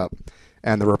TVs up,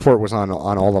 and the report was on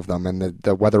all of them, and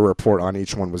the weather report on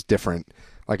each one was different,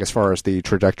 like as far as the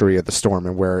trajectory of the storm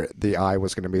and where the eye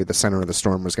was going to be, the center of the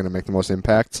storm was going to make the most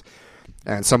impact.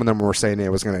 And some of them were saying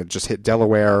it was going to just hit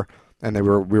Delaware, and we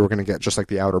were going to get just like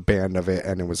the outer band of it,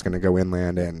 and it was going to go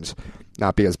inland and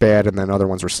not be as bad. And then other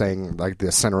ones were saying like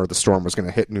the center of the storm was going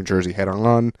to hit New Jersey head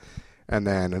on, and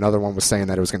then another one was saying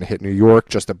that it was going to hit New York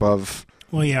just above.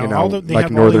 Well, yeah, they like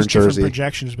have northern all these different Jersey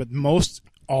projections, but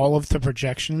all of the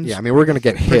projections. Yeah, I mean we're going to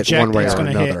get hit one way or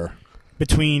another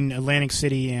between Atlantic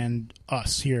City and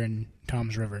us here in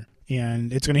Toms River,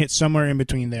 and it's going to hit somewhere in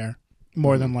between there,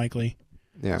 more than likely.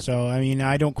 Yeah. So, I mean,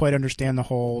 I don't quite understand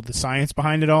the science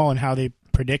behind it all and how they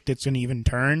predict it's going to even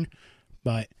turn.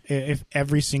 But if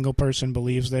every single person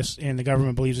believes this and the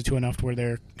government believes it too enough to where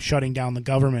they're shutting down the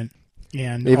government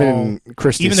and even the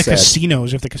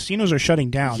casinos, if the casinos are shutting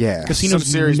down,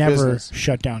 casinos never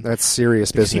shut down. That's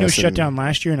serious business. Casinos shut down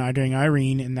last year and during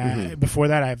Irene, and before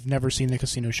that, I've never seen the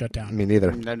casino shut down. Me neither.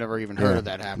 I've never even heard of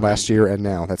that happening. Last year and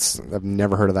now, I've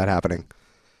never heard of that happening.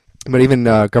 But even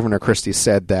Governor Christie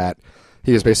said that.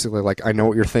 He is basically like, I know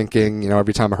what you're thinking.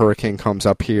 Every time a hurricane comes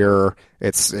up here,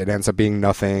 it ends up being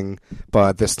nothing.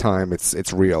 But this time,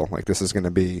 it's real. Like this is going to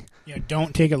be. Yeah,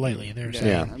 don't take it lightly. They're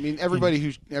saying. I mean,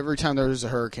 every time there's a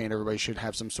hurricane, everybody should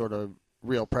have some sort of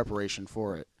real preparation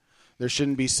for it. There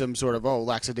shouldn't be some sort of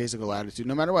lackadaisical attitude.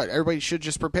 No matter what, everybody should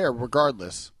just prepare,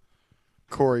 regardless.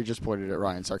 Corey just pointed at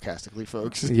Ryan sarcastically,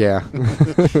 folks. Yeah.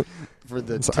 For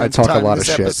the I talk a lot of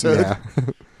shit. Episode. Yeah.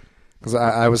 Because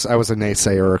I was a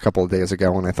naysayer a couple of days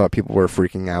ago, and I thought people were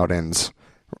freaking out and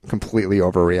completely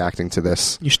overreacting to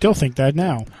this. You still think that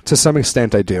now? To some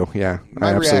extent, I do. Yeah,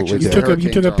 I absolutely do.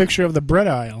 You took a picture of the bread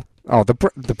aisle. Oh, the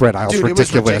bread aisle's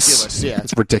ridiculous. It was ridiculous. Yeah,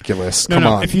 it's ridiculous. No, Come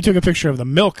on. If you took a picture of the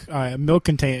milk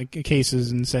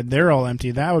cases and said they're all empty,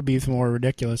 that would be more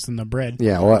ridiculous than the bread.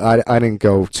 Yeah, well, I didn't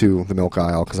go to the milk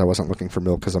aisle because I wasn't looking for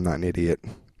milk because I'm not an idiot.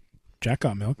 Jack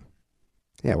got milk.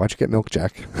 Yeah, why'd you get milk,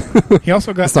 Jack? He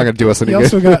also got. That's not going to do us any good. He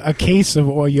also got a case of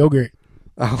yogurt.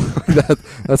 Oh,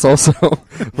 that's also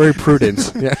very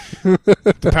prudent. Yeah.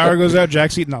 The power goes out.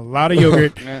 Jack's eating a lot of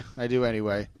yogurt. I do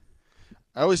anyway.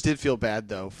 I always did feel bad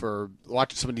though for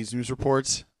watching some of these news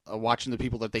reports, watching the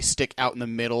people that they stick out in the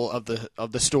middle of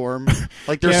the storm.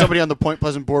 Like there's somebody on the Point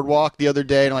Pleasant boardwalk the other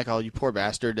day, and I'm like, oh, you poor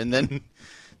bastard. And then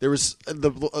there was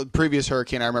the previous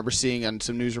hurricane I remember seeing on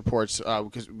some news reports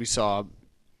because we saw.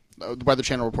 The Weather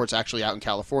Channel reports actually out in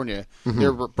California.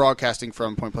 They're broadcasting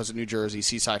from Point Pleasant, New Jersey,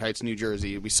 Seaside Heights, New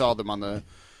Jersey. We saw them on the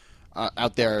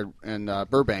out there in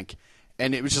Burbank,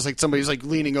 And it was just like somebody's like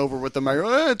leaning over with the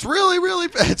microphone. Oh, it's really, really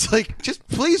bad. It's like, just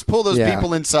please pull those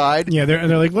people inside. Yeah,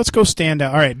 they're like, let's go stand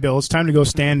out. All right, Bill, it's time to go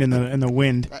stand in the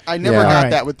wind. I never got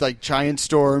that with like giant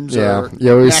storms or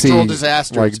you always natural see,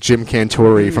 disasters. Like Jim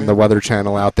Cantori from the Weather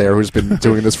Channel out there, who's been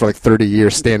doing this for like 30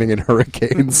 years, standing in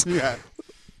hurricanes. Yeah.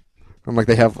 I'm like,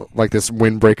 they have like this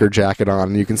windbreaker jacket on,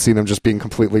 and you can see them just being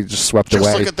completely just swept away.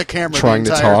 Just look at the camera trying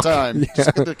the entire to talk. time. Yeah. Just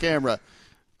look at the camera.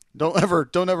 Don't ever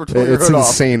pull your hood off. It's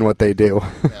insane what they do.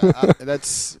 Yeah, they're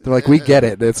like, we get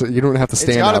it. You don't have to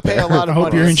stand out there. Pay a lot I of hope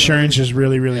money. your insurance is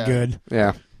really, really good.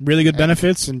 Yeah. Really good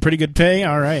benefits and pretty good pay.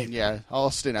 All right. Yeah,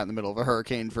 I'll stand out in the middle of a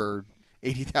hurricane for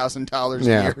 $80,000 a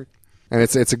Yeah. year. And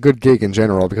it's a good gig in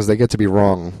general because they get to be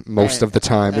wrong most of the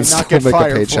time and not still get make a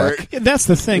fired paycheck. for it. Yeah, that's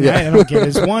the thing Yeah. I don't get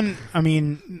is one, I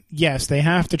mean, yes, they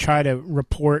have to try to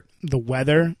report the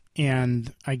weather,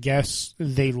 and I guess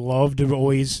they love to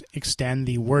always extend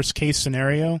the worst case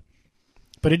scenario,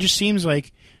 but it just seems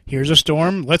like here's a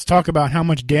storm, let's talk about how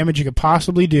much damage you could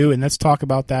possibly do, and let's talk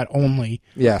about that only.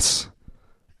 Yes.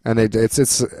 And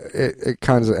it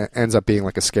kind of ends up being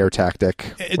like a scare tactic.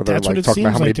 Where they're That's what it talking about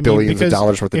seems how many like to me. billions Because of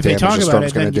dollars worth of if they damage talk the about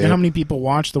storm's it, going then to you know do. how many people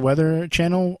watch the Weather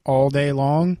Channel all day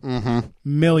long? Mm-hmm.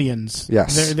 Millions.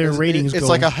 Yes. Their ratings It's go.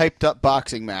 like a hyped up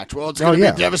boxing match. Well, it's going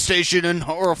to be devastation and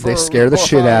horror. They scare the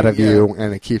shit out of you,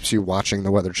 and it keeps you watching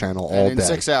the Weather Channel all in day.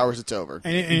 6 hours, it's over.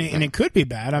 And it could be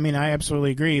bad. I mean, I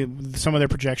absolutely agree. Some of their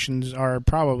projections are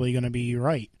probably going to be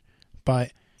right.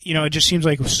 But, it just seems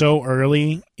like so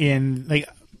early in, like,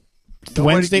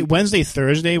 Wednesday,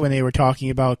 Thursday, when they were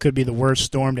talking about could be the worst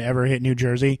storm to ever hit New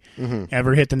Jersey,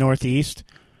 ever hit the Northeast,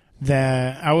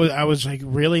 that I was like,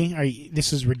 really?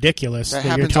 This is ridiculous. That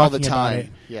you're happens all the talking about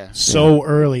time. it so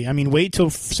early. I mean, wait till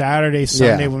Saturday,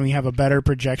 Sunday when we have a better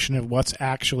projection of what's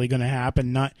actually going to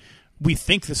happen. Not we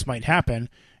think this might happen,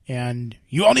 and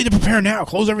you all need to prepare now.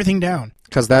 Close everything down.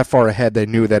 Because that far ahead, they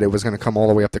knew that it was going to come all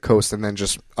the way up the coast and then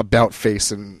just about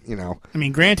face and, I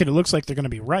mean, granted, it looks like they're going to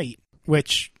be right,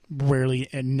 which rarely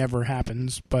it never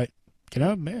happens, but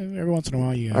every once in a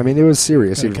while you. I mean, it was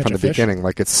serious even from the fish. beginning.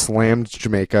 Like, it slammed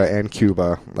Jamaica and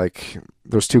Cuba. Like,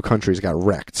 those two countries got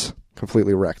wrecked,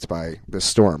 completely wrecked by this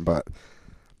storm. But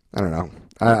I don't know.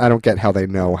 I don't get how they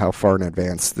know how far in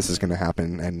advance this is going to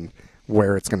happen and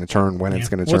where it's going to turn, when it's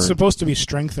going to turn. It's supposed to be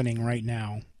strengthening right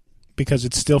now because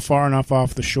it's still far enough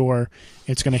off the shore.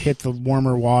 It's going to hit the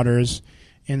warmer waters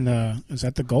in is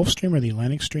that the Gulf Stream or the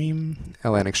Atlantic Stream?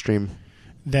 Atlantic Stream.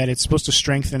 That it's supposed to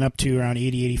strengthen up to around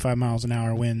 80, 85 miles an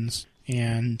hour winds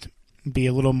and be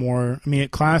a little more. I mean,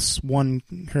 at Class 1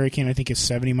 hurricane, I think is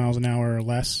 70 miles an hour or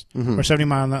less, or 70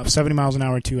 miles an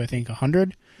hour to I think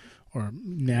 100 or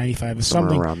 95 is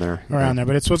something around there. there.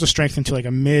 But it's supposed to strengthen to like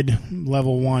a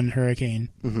mid-level 1 hurricane.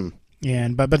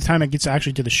 Mm-hmm. But by the time it gets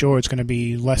actually to the shore, it's going to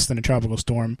be less than a tropical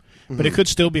storm. Mm-hmm. But it could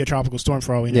still be a tropical storm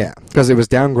for all we know. Yeah, because it was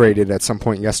downgraded at some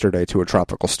point yesterday to a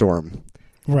tropical storm.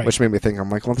 Right. Which made me think, I'm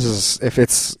like, well, this is, if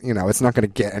it's, it's not going to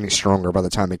get any stronger by the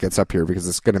time it gets up here because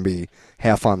it's going to be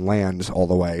half on land all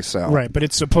the way. So right, but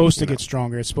it's supposed to get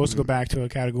stronger. It's supposed to go back to a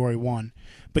Category 1.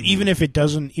 But even if it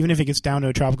doesn't, even if it gets down to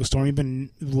a tropical storm,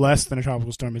 even less than a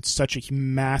tropical storm, it's such a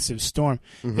massive storm.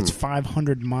 It's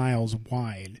 500 miles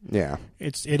wide. Yeah.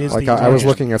 It is. Like, I was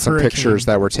looking at some pictures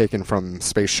that were taken from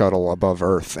Space Shuttle above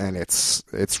Earth, and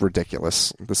it's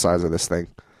ridiculous, the size of this thing.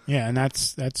 Yeah, and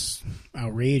that's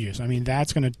outrageous. I mean,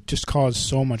 that's going to just cause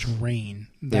so much rain.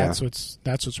 That's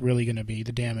what's really going to be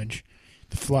the damage,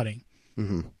 the flooding.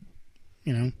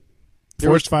 Mm-hmm.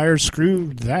 Forest fires,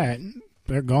 screw that.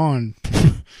 They're gone.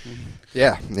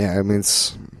 Yeah. I mean,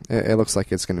 it looks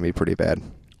like it's going to be pretty bad.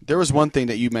 There was one thing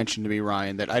that you mentioned to me,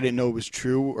 Ryan, that I didn't know was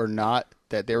true or not.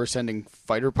 That they were sending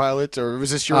fighter pilots, or was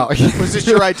this your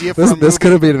idea? This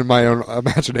could have been in my own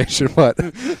imagination, but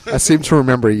I seem to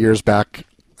remember years back.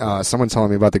 Someone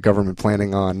telling me about the government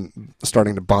planning on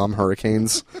starting to bomb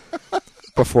hurricanes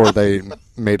before they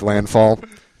made landfall.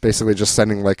 Basically just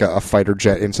sending like a fighter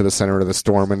jet into the center of the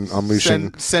storm and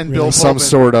unleashing some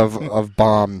sort of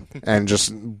bomb and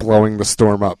just blowing the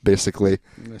storm up, basically.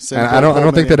 And I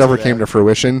don't think that ever came to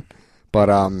fruition. But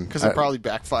because it probably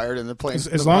backfired and the plane.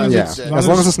 As long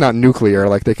as it's not nuclear,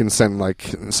 like they can send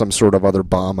like some sort of other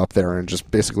bomb up there and just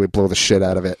basically blow the shit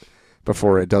out of it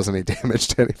before it does any damage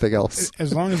to anything else.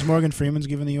 As long as Morgan Freeman's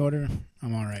given the order,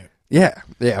 I'm all right. Yeah.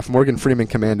 If Morgan Freeman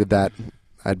commanded that,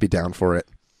 I'd be down for it.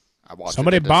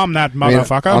 Somebody bomb that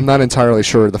motherfucker. I'm not entirely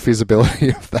sure of the feasibility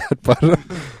of that, but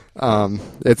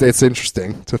it's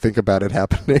interesting to think about it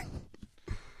happening.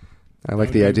 I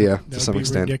like the idea to some be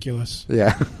extent. Ridiculous.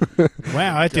 Yeah.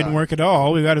 Wow, that didn't work at all.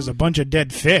 All we got is a bunch of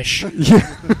dead fish.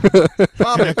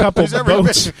 Mom, And a couple who's ever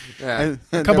boats. been-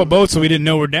 A couple boats that we didn't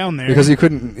know were down there. Because you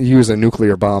couldn't use a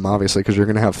nuclear bomb, obviously, because you're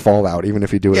going to have fallout, even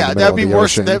if you do it in the middle that'd be of the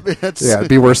worse. ocean. Yeah, it'd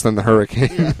be worse than the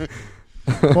hurricane.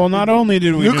 Well, not only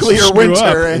did we Nuclear just screw winter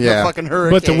up, and Yeah. the fucking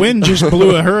hurricane. but the wind just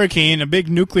blew a hurricane, a big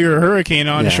nuclear hurricane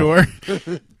onshore.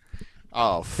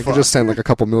 Oh, You fuck. could just send like a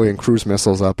couple million cruise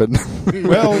missiles up and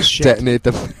Well, shit. detonate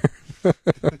them.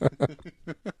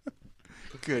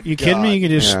 Good You kidding me? You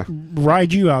could just Yeah.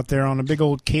 ride you out there on a big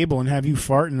old cable and have you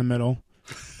fart in the middle.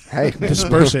 Hey.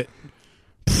 Disperse it.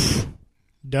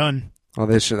 Done.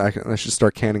 Well, I should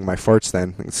start canning my farts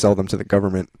then and sell them to the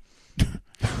government.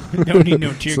 Don't need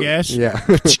no tear gas. Yeah.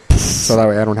 So that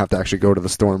way I don't have to actually go to the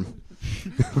storm.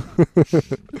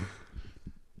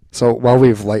 So while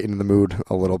we've lightened the mood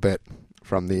a little bit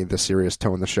from the serious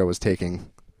tone the show is taking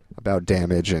about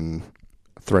damage and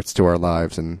threats to our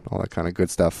lives and all that kind of good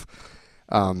stuff,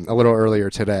 a little earlier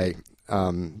today,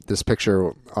 this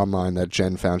picture online that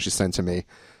Jen found, she sent to me,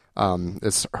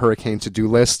 it's hurricane to-do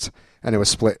list, and it was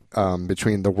split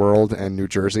between the world and New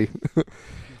Jersey.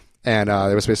 And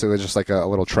it was basically just like a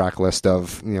little track list of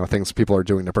things people are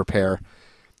doing to prepare.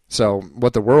 So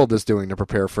what the world is doing to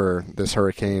prepare for this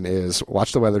hurricane is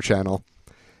watch the Weather Channel,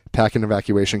 pack an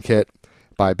evacuation kit,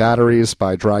 buy batteries,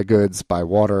 buy dry goods, buy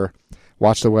water,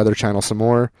 watch the Weather Channel some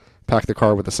more, pack the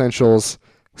car with essentials,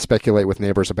 speculate with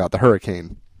neighbors about the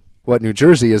hurricane. What New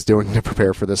Jersey is doing to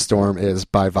prepare for this storm is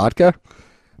buy vodka,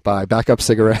 buy backup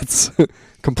cigarettes,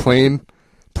 complain,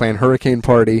 plan hurricane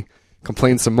party,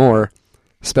 complain some more,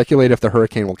 speculate if the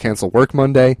hurricane will cancel work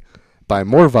Monday, buy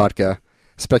more vodka,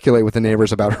 speculate with the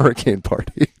neighbors about hurricane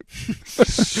party.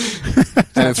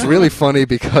 And it's really funny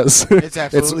because It's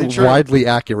absolutely true. widely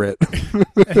accurate.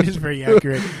 That is very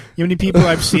accurate. You know how many people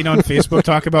I've seen on Facebook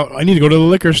talk about, I need to go to the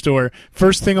liquor store.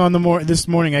 First thing on this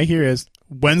morning I hear is,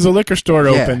 when's the liquor store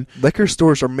open? Liquor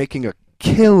stores are making a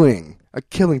killing.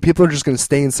 People are just going to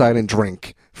stay inside and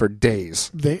drink for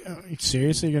days. They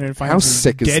seriously going to find How some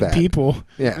sick is dead that? people?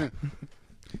 Yeah.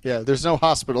 Yeah, there's no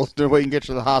hospital. No way you can get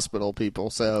to the hospital, people.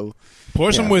 So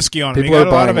Pour some whiskey on it. People We got are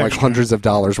a lot buying of like extra. hundreds of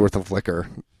dollars worth of liquor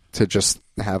to just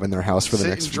have in their house for the sit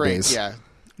next and few drink. days. Yeah.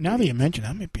 Now that you mention,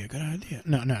 that might be a good idea.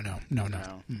 No.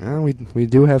 Well, we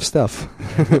do have stuff.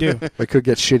 We do. We could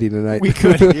get shitty tonight. We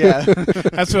could. Yeah.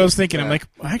 That's what I was thinking. I'm like,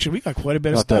 well, actually, we got quite a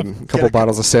bit of Got stuff. a couple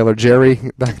bottles of Sailor Jerry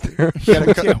back there.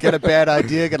 Get a bad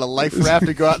idea, get a life raft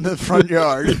to go out in the front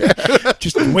yard.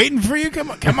 Just waiting for you. Come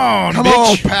on, Come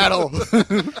bitch. on, paddle.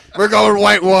 We're going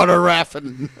whitewater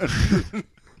rafting.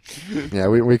 Yeah,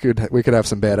 we could have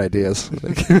some bad ideas.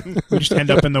 We just end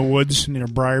up in the woods in a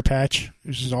briar patch.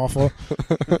 This is awful.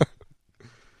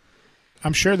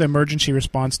 I'm sure the emergency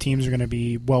response teams are going to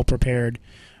be well prepared.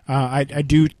 I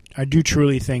do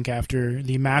truly think after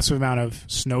the massive amount of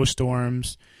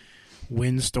snowstorms,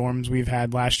 windstorms we've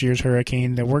had last year's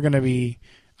hurricane, that we're going to be.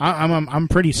 I'm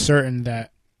pretty certain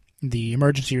that the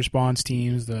emergency response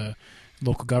teams, the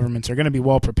local governments, are going to be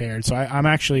well prepared. So I'm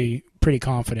actually pretty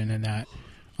confident in that.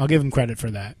 I'll give them credit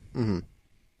for that. Mm-hmm.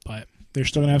 But they're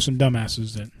still going to have some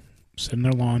dumbasses that sit in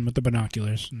their lawn with the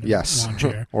binoculars and the Yes. lawn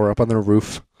chair. Or up on their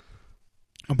roof.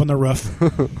 Up on the roof.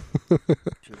 Good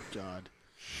God.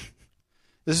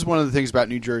 This is one of the things about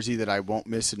New Jersey that I won't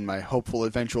miss in my hopeful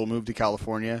eventual move to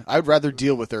California. I would rather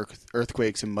deal with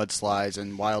earthquakes and mudslides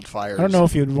and wildfires. I don't know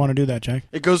if you'd want to do that, Jack.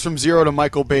 It goes from 0 to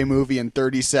Michael Bay movie in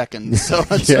 30 seconds. So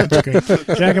Yeah. That's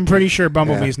okay. Jack, I'm pretty sure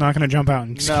Bumblebee's not going to jump out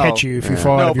and catch you if you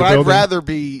fall out No, of your but I'd building. rather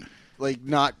be like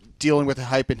not dealing with the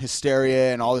hype and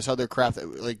hysteria and all this other crap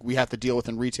that like we have to deal with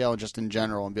in retail and just in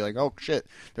general, and be like, oh shit,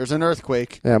 there's an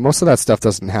earthquake. Yeah, most of that stuff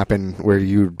doesn't happen where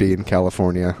you'd be in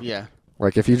California. Yeah.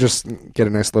 Like, if you just get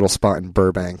a nice little spot in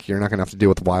Burbank, you're not going to have to deal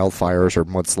with wildfires or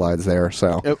mudslides there.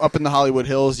 So Up in the Hollywood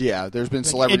Hills, yeah, there's been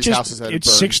celebrities' houses that have It's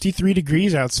burned. 63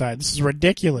 degrees outside. This is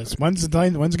ridiculous. When's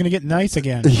going to get nice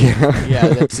again? yeah, Yeah,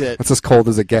 that's it. that's as cold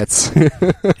as it gets.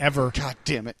 Ever. God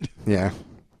damn it. Yeah,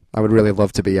 I would really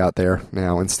love to be out there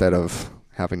now instead of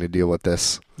having to deal with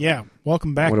this. Yeah.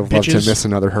 Welcome back, Would have loved bitches. to miss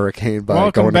another hurricane by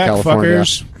Welcome going back, to California.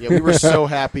 fuckers. Yeah, we were so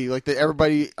happy. Like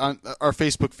everybody on our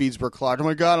Facebook feeds were clogged. Oh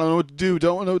my God, I don't know what to do.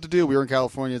 Don't know what to do. We were in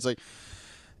California. It's like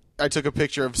I took a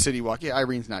picture of City Walk. Yeah,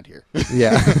 Irene's not here.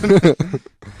 Yeah,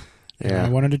 And I yeah.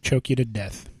 wanted to choke you to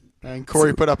death. And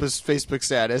Cory put up his Facebook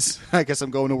status. I guess I'm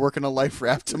going to work in a life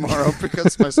raft tomorrow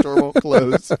because my store won't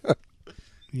close.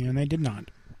 Yeah, and they did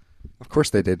not. Of course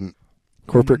they didn't.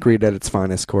 Corporate greed at its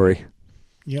finest, Cory.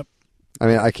 Yep. I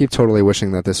mean, I keep totally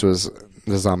wishing that this was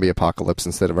the zombie apocalypse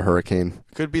instead of a hurricane.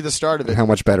 Could be the start of And it. how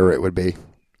much better it would be.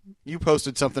 You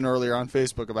posted something earlier on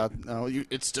Facebook about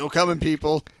it's still coming,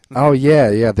 people. Oh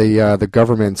yeah. The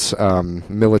government's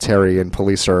military and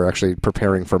police are actually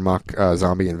preparing for mock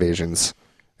zombie invasions.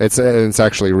 It's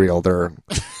actually real. They're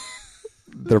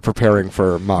preparing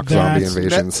for mock zombie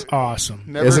invasions. That's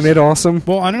awesome. Isn't it awesome?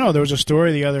 Well, I don't know. There was a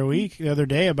story the other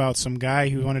day about some guy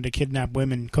who wanted to kidnap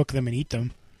women, cook them, and eat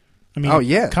them. I mean, oh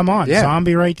yeah, come on, yeah.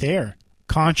 Zombie right there,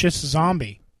 conscious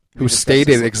zombie. Who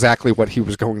stated exactly what he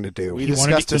was going to do. We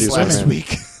discussed this last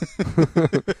week.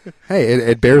 Hey,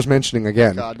 it bears mentioning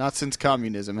again. God, not since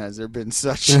communism has there been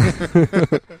such.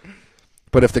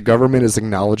 But if the government is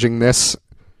acknowledging this,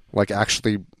 like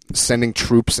actually sending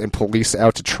troops and police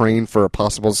out to train for a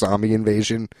possible zombie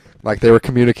invasion, like they were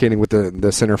communicating with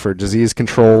the Center for Disease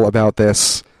Control about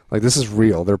this. Like, this is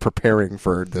real. They're preparing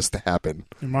for this to happen.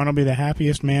 And Ron will be the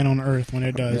happiest man on earth when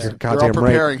it does. You're They're all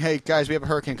preparing. Right. Hey, guys, we have a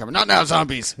hurricane coming. Not now,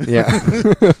 zombies. Yeah.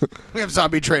 We have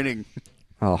zombie training.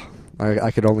 Oh,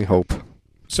 I could only hope.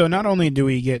 So not only do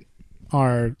we get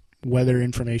our weather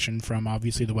information from,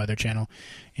 obviously, the Weather Channel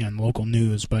and local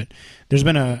news, but there's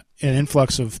been an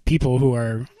influx of people who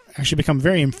are actually become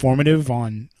very informative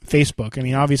on Facebook. I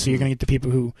mean, obviously, you're going to get the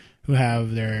people who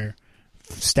have their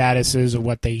statuses of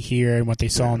what they hear and what they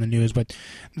saw in the news, but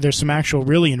there's some actual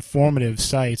really informative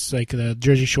sites like the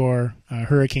Jersey Shore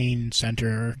Hurricane Center,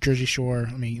 or Jersey Shore.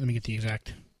 Let me get the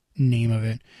exact name of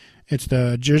it. It's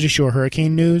the Jersey Shore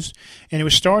Hurricane News, and it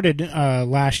was started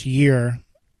last year,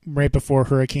 right before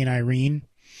Hurricane Irene.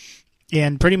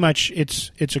 And pretty much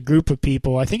it's a group of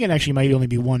people. I think it actually might only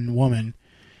be one woman,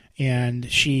 and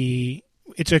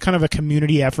it's a kind of a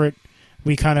community effort.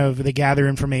 They gather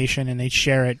information and they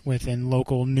share it within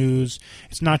local news.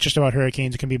 It's not just about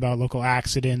hurricanes. It can be about local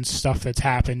accidents, stuff that's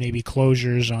happened, maybe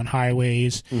closures on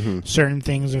highways, certain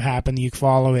things have happened. You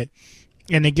follow it.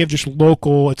 And they give just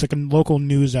it's like a local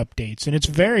news updates. And it's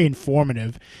very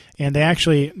informative. And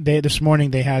this morning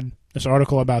they had this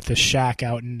article about this shack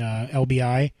out in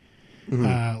LBI,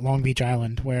 Long Beach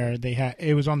Island, where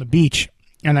it was on the beach.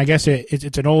 And I guess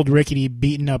it's an old, rickety,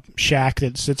 beaten-up shack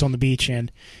that sits on the beach,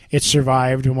 and it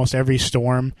survived almost every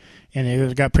storm. And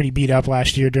it got pretty beat up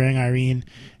last year during Irene.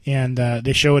 And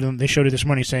they showed it this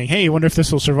morning, saying, "Hey, I wonder if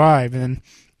this will survive." And then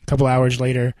a couple hours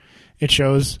later, it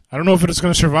shows, I don't know if it's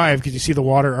going to survive, because you see the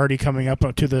water already coming up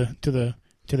to the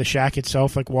shack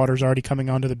itself, like water's already coming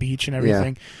onto the beach and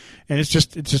everything. Yeah. And it's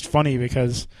just funny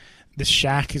because this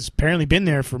shack has apparently been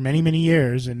there for many, many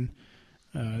years, and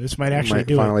this might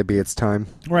finally be its time.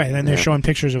 Right, and then they're showing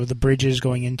pictures of the bridges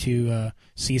going into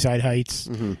Seaside Heights.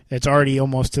 Mm-hmm. It's already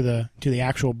almost to the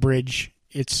actual bridge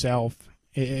itself.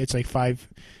 It's like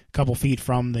couple feet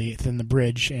from the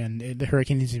bridge, and the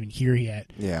hurricane isn't even here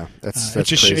yet. Yeah, that's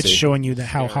crazy. It's showing you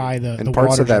how high the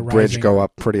parts of that bridge rising. go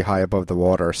up pretty high above the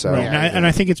water. So, right. And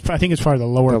I think it's part of the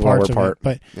lower parts of it,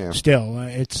 but still,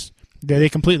 it's. They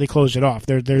completely closed it off.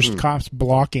 There's cops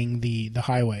blocking the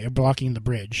highway, or blocking the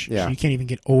bridge. Yeah. So you can't even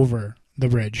get over the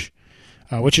bridge,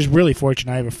 which is really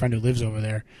fortunate. I have a friend who lives over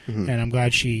there, and I'm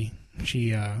glad she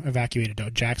evacuated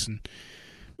Jackson.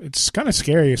 It's kind of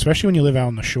scary, especially when you live out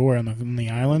on the shore on the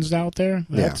islands out there.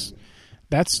 It's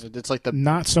like the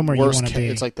not somewhere you want to be.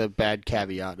 It's like the bad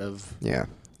caveat of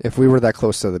If we were that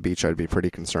close to the beach, I'd be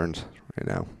pretty concerned right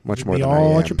now. Much more than I am. Be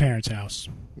all at your parents' house.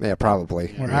 Yeah,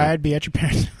 probably. Or I'd be at your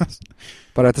parents' house.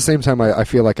 But at the same time, I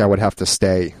feel like I would have to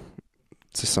stay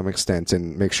to some extent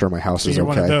and make sure my house is okay.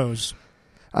 One of those.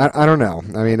 I don't know.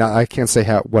 I mean, I can't say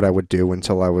what I would do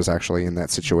until I was actually in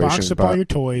that situation. Box up all your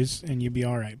toys, and you'd be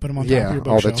all right. Put them on top of your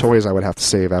bookshelf. All the toys I would have to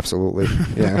save, absolutely.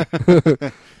 Yeah.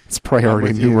 It's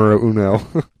priority numero uno.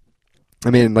 I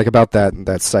mean, like about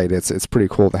that site, it's pretty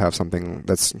cool to have something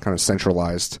that's kind of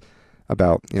centralized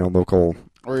about local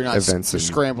or you're not events.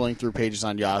 Scrambling through pages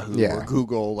on Yahoo or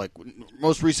Google, like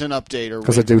most recent update, or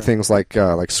because they do things like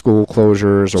school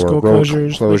closures or road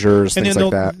closures, and things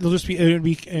like that.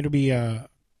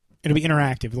 It'll be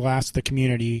interactive. They'll ask the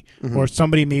community, or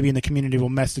somebody maybe in the community will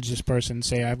message this person and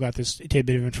say, "I've got this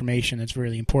tidbit of information that's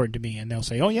really important to me," and they'll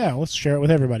say, "Oh yeah, let's share it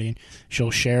with everybody." And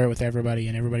she'll share it with everybody,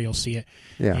 and everybody will see it.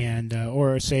 Yeah. And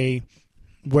or say,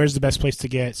 "Where's the best place to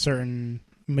get certain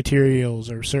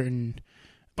materials or certain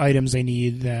items they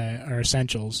need that are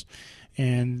essentials?"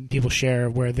 And people share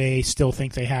where they still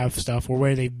think they have stuff, or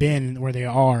where they've been, where they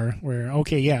are, where,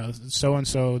 okay, yeah,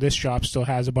 so-and-so, this shop still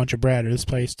has a bunch of bread, or this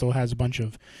place still has a bunch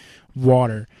of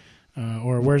water,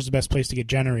 or where's the best place to get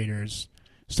generators,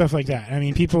 stuff like that. I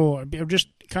mean, people are just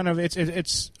kind of,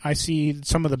 it's I see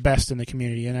some of the best in the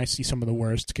community, and I see some of the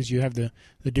worst, because you have the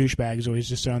douchebags always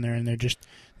just down there, and they're just,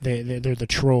 they're the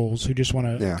trolls who just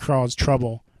want to cause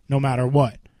trouble no matter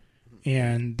what.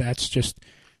 And that's just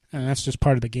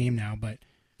part of the game now. But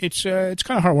it's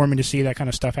kind of heartwarming to see that kind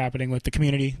of stuff happening with the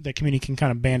community. The community can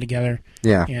kind of band together,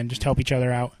 and just help each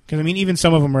other out. Because I mean, even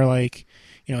some of them are like,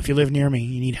 if you live near me,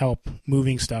 you need help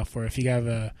moving stuff, or if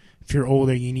you're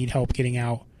older, you need help getting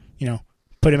out.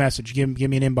 Put a message, give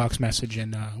me an inbox message,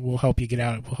 and we'll help you get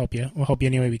out. We'll help you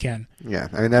any way we can. Yeah,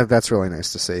 I mean that's really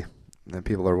nice to see that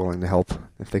people are willing to help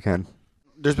if they can.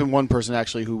 There's been one person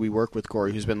actually who we work with,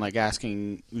 Cory, who's been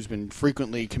who's been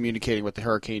frequently communicating with the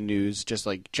hurricane news, just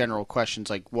like general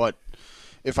questions like, what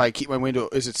if I keep my window?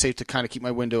 Is it safe to kind of keep my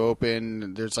window open?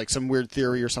 And there's like some weird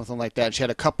theory or something like that. She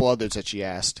had a couple others that she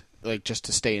asked, like just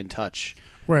to stay in touch.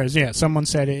 Whereas, someone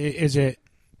said, is it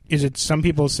some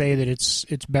people say that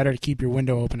it's better to keep your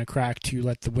window open a crack to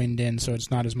let the wind in so it's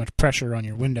not as much pressure on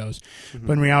your windows. Mm-hmm.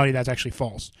 But in reality, that's actually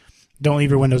false. Don't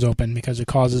leave your windows open because it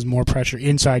causes more pressure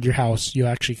inside your house. You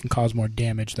actually can cause more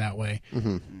damage that way.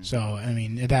 Mm-hmm. So, I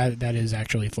mean, that is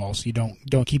actually false. You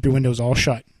don't keep your windows all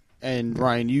shut. And,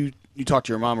 Ryan, you talked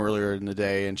to your mom earlier in the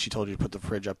day, and she told you to put the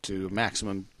fridge up to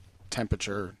maximum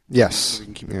temperature. Yes. So we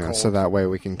can keep it cold. So that way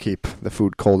we can keep the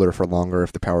food colder for longer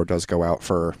if the power does go out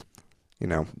for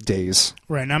days.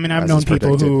 Right. And I mean, I've known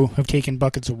people who have taken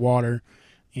buckets of water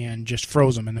and just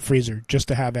froze them in the freezer just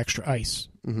to have extra ice,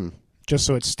 just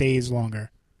so it stays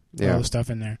longer. All the stuff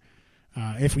in there.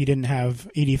 If we didn't have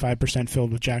 85%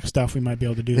 filled with Jack stuff, we might be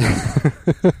able to do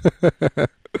that.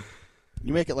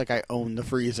 You make it like I own the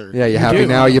freezer. Yeah, you happy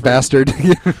now, you bastard?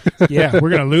 Yeah, we're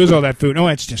going to lose all that food. No,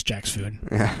 it's just Jack's food.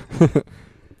 Yeah.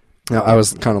 Now, I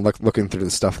was kind of looking through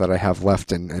the stuff that I have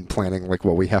left and planning like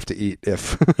what we have to eat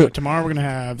if... Tomorrow we're going to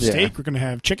have steak, we're going to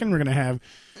have chicken, we're going to have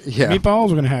meatballs,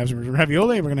 we're going to have some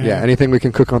ravioli, we're going to have... Yeah, anything we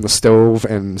can cook on the stove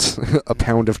and a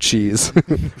pound of cheese.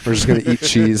 We're just going to eat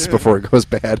cheese before it goes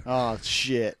bad. Oh,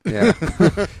 shit. Yeah.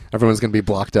 Everyone's going to be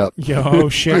blocked up. Yo,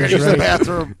 shit. I got to use the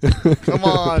bathroom. Come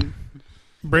on.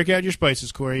 Break out your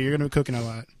spices, Cory. You're going to be cooking a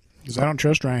lot. Because I don't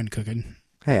trust Ryan cooking.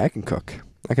 Hey, I can cook.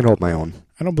 I can hold my own.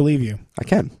 I don't believe you. I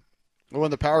can. Well,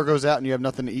 when the power goes out and you have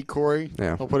nothing to eat, Cory,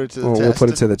 we'll put it to the test. We'll put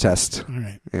it to the test. All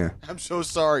right. Yeah. I'm so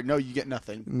sorry. No, you get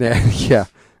nothing. Yeah.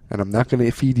 And I'm not going to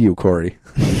feed you, Cory.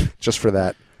 Just for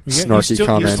that snarky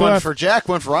comment. One for Jack,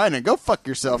 one for Ryan, and go fuck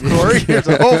yourself, Cory. Here's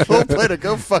a whole full plate of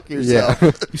go fuck yourself.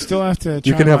 Yeah. You still have to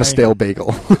try You can have a stale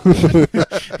bagel.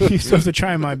 You still have to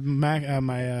try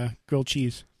my grilled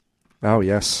cheese. Oh,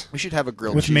 yes. We should have a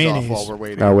grilled with cheese mayonnaise. off while we're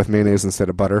waiting. With mayonnaise instead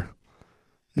of butter?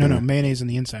 No, mayonnaise on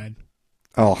the inside.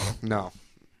 Oh, no.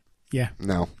 Yeah.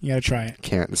 No. You got to try it.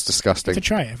 Can't. It's disgusting. You have to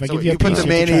try it. If I so give you a put piece, the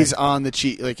mayonnaise on the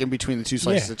cheese, like in between the two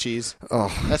slices of cheese.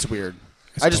 Oh, that's weird.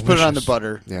 It's I just delicious. put it on the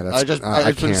butter. Yeah, that's.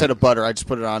 I put instead of butter, I just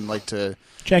put it on like to.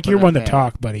 Jack, you're one to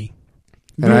talk, buddy.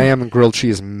 And I am a grilled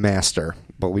cheese master.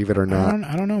 Believe it or not,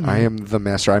 I don't know. Man. I am the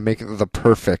master. I make the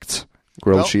perfect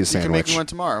grilled cheese sandwich. You can make me one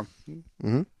tomorrow.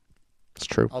 Mm-hmm. It's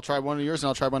true. I'll try one of yours and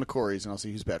I'll try one of Cory's and I'll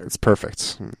see who's better. It's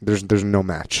perfect. There's no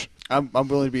match. I'm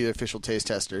willing to be the official taste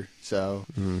tester, so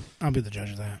I'll be the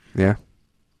judge of that. Yeah.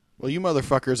 Well, you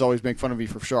motherfuckers always make fun of me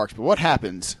for sharks, but what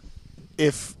happens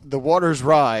if the waters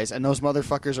rise and those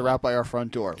motherfuckers are out by our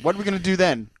front door? What are we going to do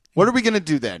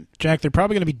then? Jack, they're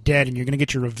probably going to be dead, and you're going to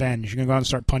get your revenge. You're going to go out and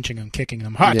start punching them, kicking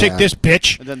them. Take this,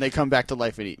 bitch! And then they come back to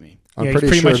life and eat me. I'm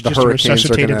pretty sure the hurricanes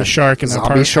are going to... the shark in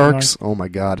zombie sharks? Oh, my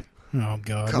God. Oh,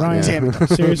 God. Ryan, damn it.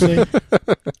 Seriously?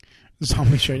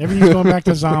 Zombie shark. Everything's going back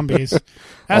to zombies.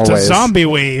 That's Always. A zombie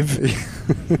wave.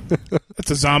 That's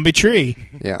a zombie tree.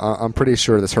 Yeah, I'm pretty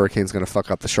sure this hurricane's going to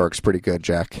fuck up the sharks pretty good,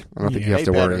 Jack. I don't think you have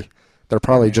to worry. Better. They're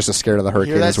probably just as scared of the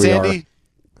hurricane as we Sandy?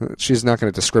 are. She's not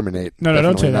going to discriminate. No,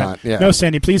 don't say not. that. Yeah. No,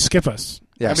 Sandy, please skip us.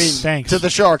 Yes. I mean, thanks. To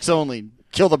the sharks only.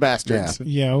 Kill the bastards.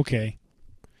 Yeah, okay.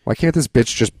 Why can't this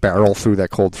bitch just barrel through that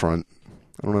cold front?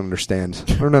 I don't understand.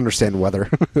 I don't understand weather.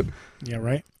 Yeah,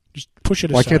 right? Just push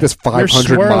it aside. Why can't this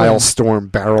 500-mile storm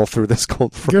barrel through this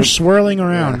cold front? You're swirling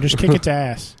around. Yeah. Just kick its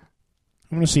ass.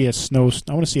 I want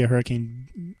to see a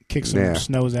hurricane kick some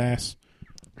snow's ass.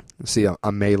 See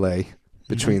a melee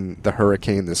between the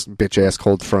hurricane, this bitch-ass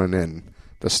cold front, and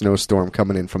the snowstorm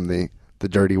coming in from the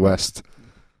dirty west.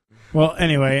 Well,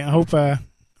 anyway, I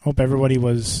hope everybody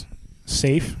was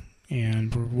safe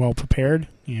and well prepared,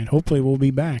 and hopefully we'll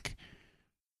be back.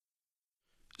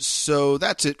 So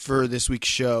that's it for this week's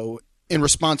show. In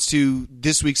response to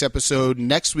this week's episode,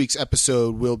 next week's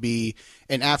episode will be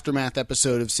an aftermath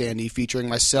episode of Sandy featuring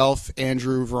myself,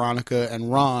 Andrew, Veronica,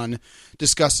 and Ron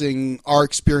discussing our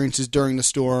experiences during the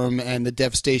storm and the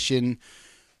devastation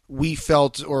we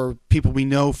felt, or people we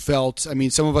know felt. I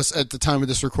mean, some of us at the time of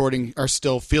this recording are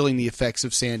still feeling the effects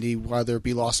of Sandy, whether it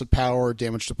be loss of power,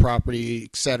 damage to property,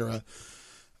 etc.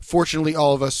 Fortunately,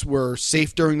 all of us were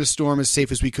safe during the storm, as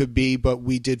safe as we could be, but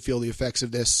we did feel the effects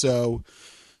of this. So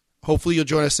hopefully you'll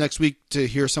join us next week to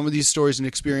hear some of these stories and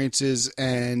experiences.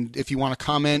 And if you want to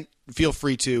comment, feel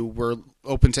free to. We're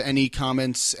open to any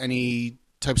comments, any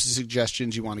types of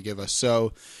suggestions you want to give us.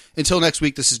 So until next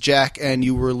week, this is Jack, and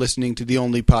you were listening to the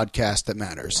only podcast that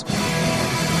matters.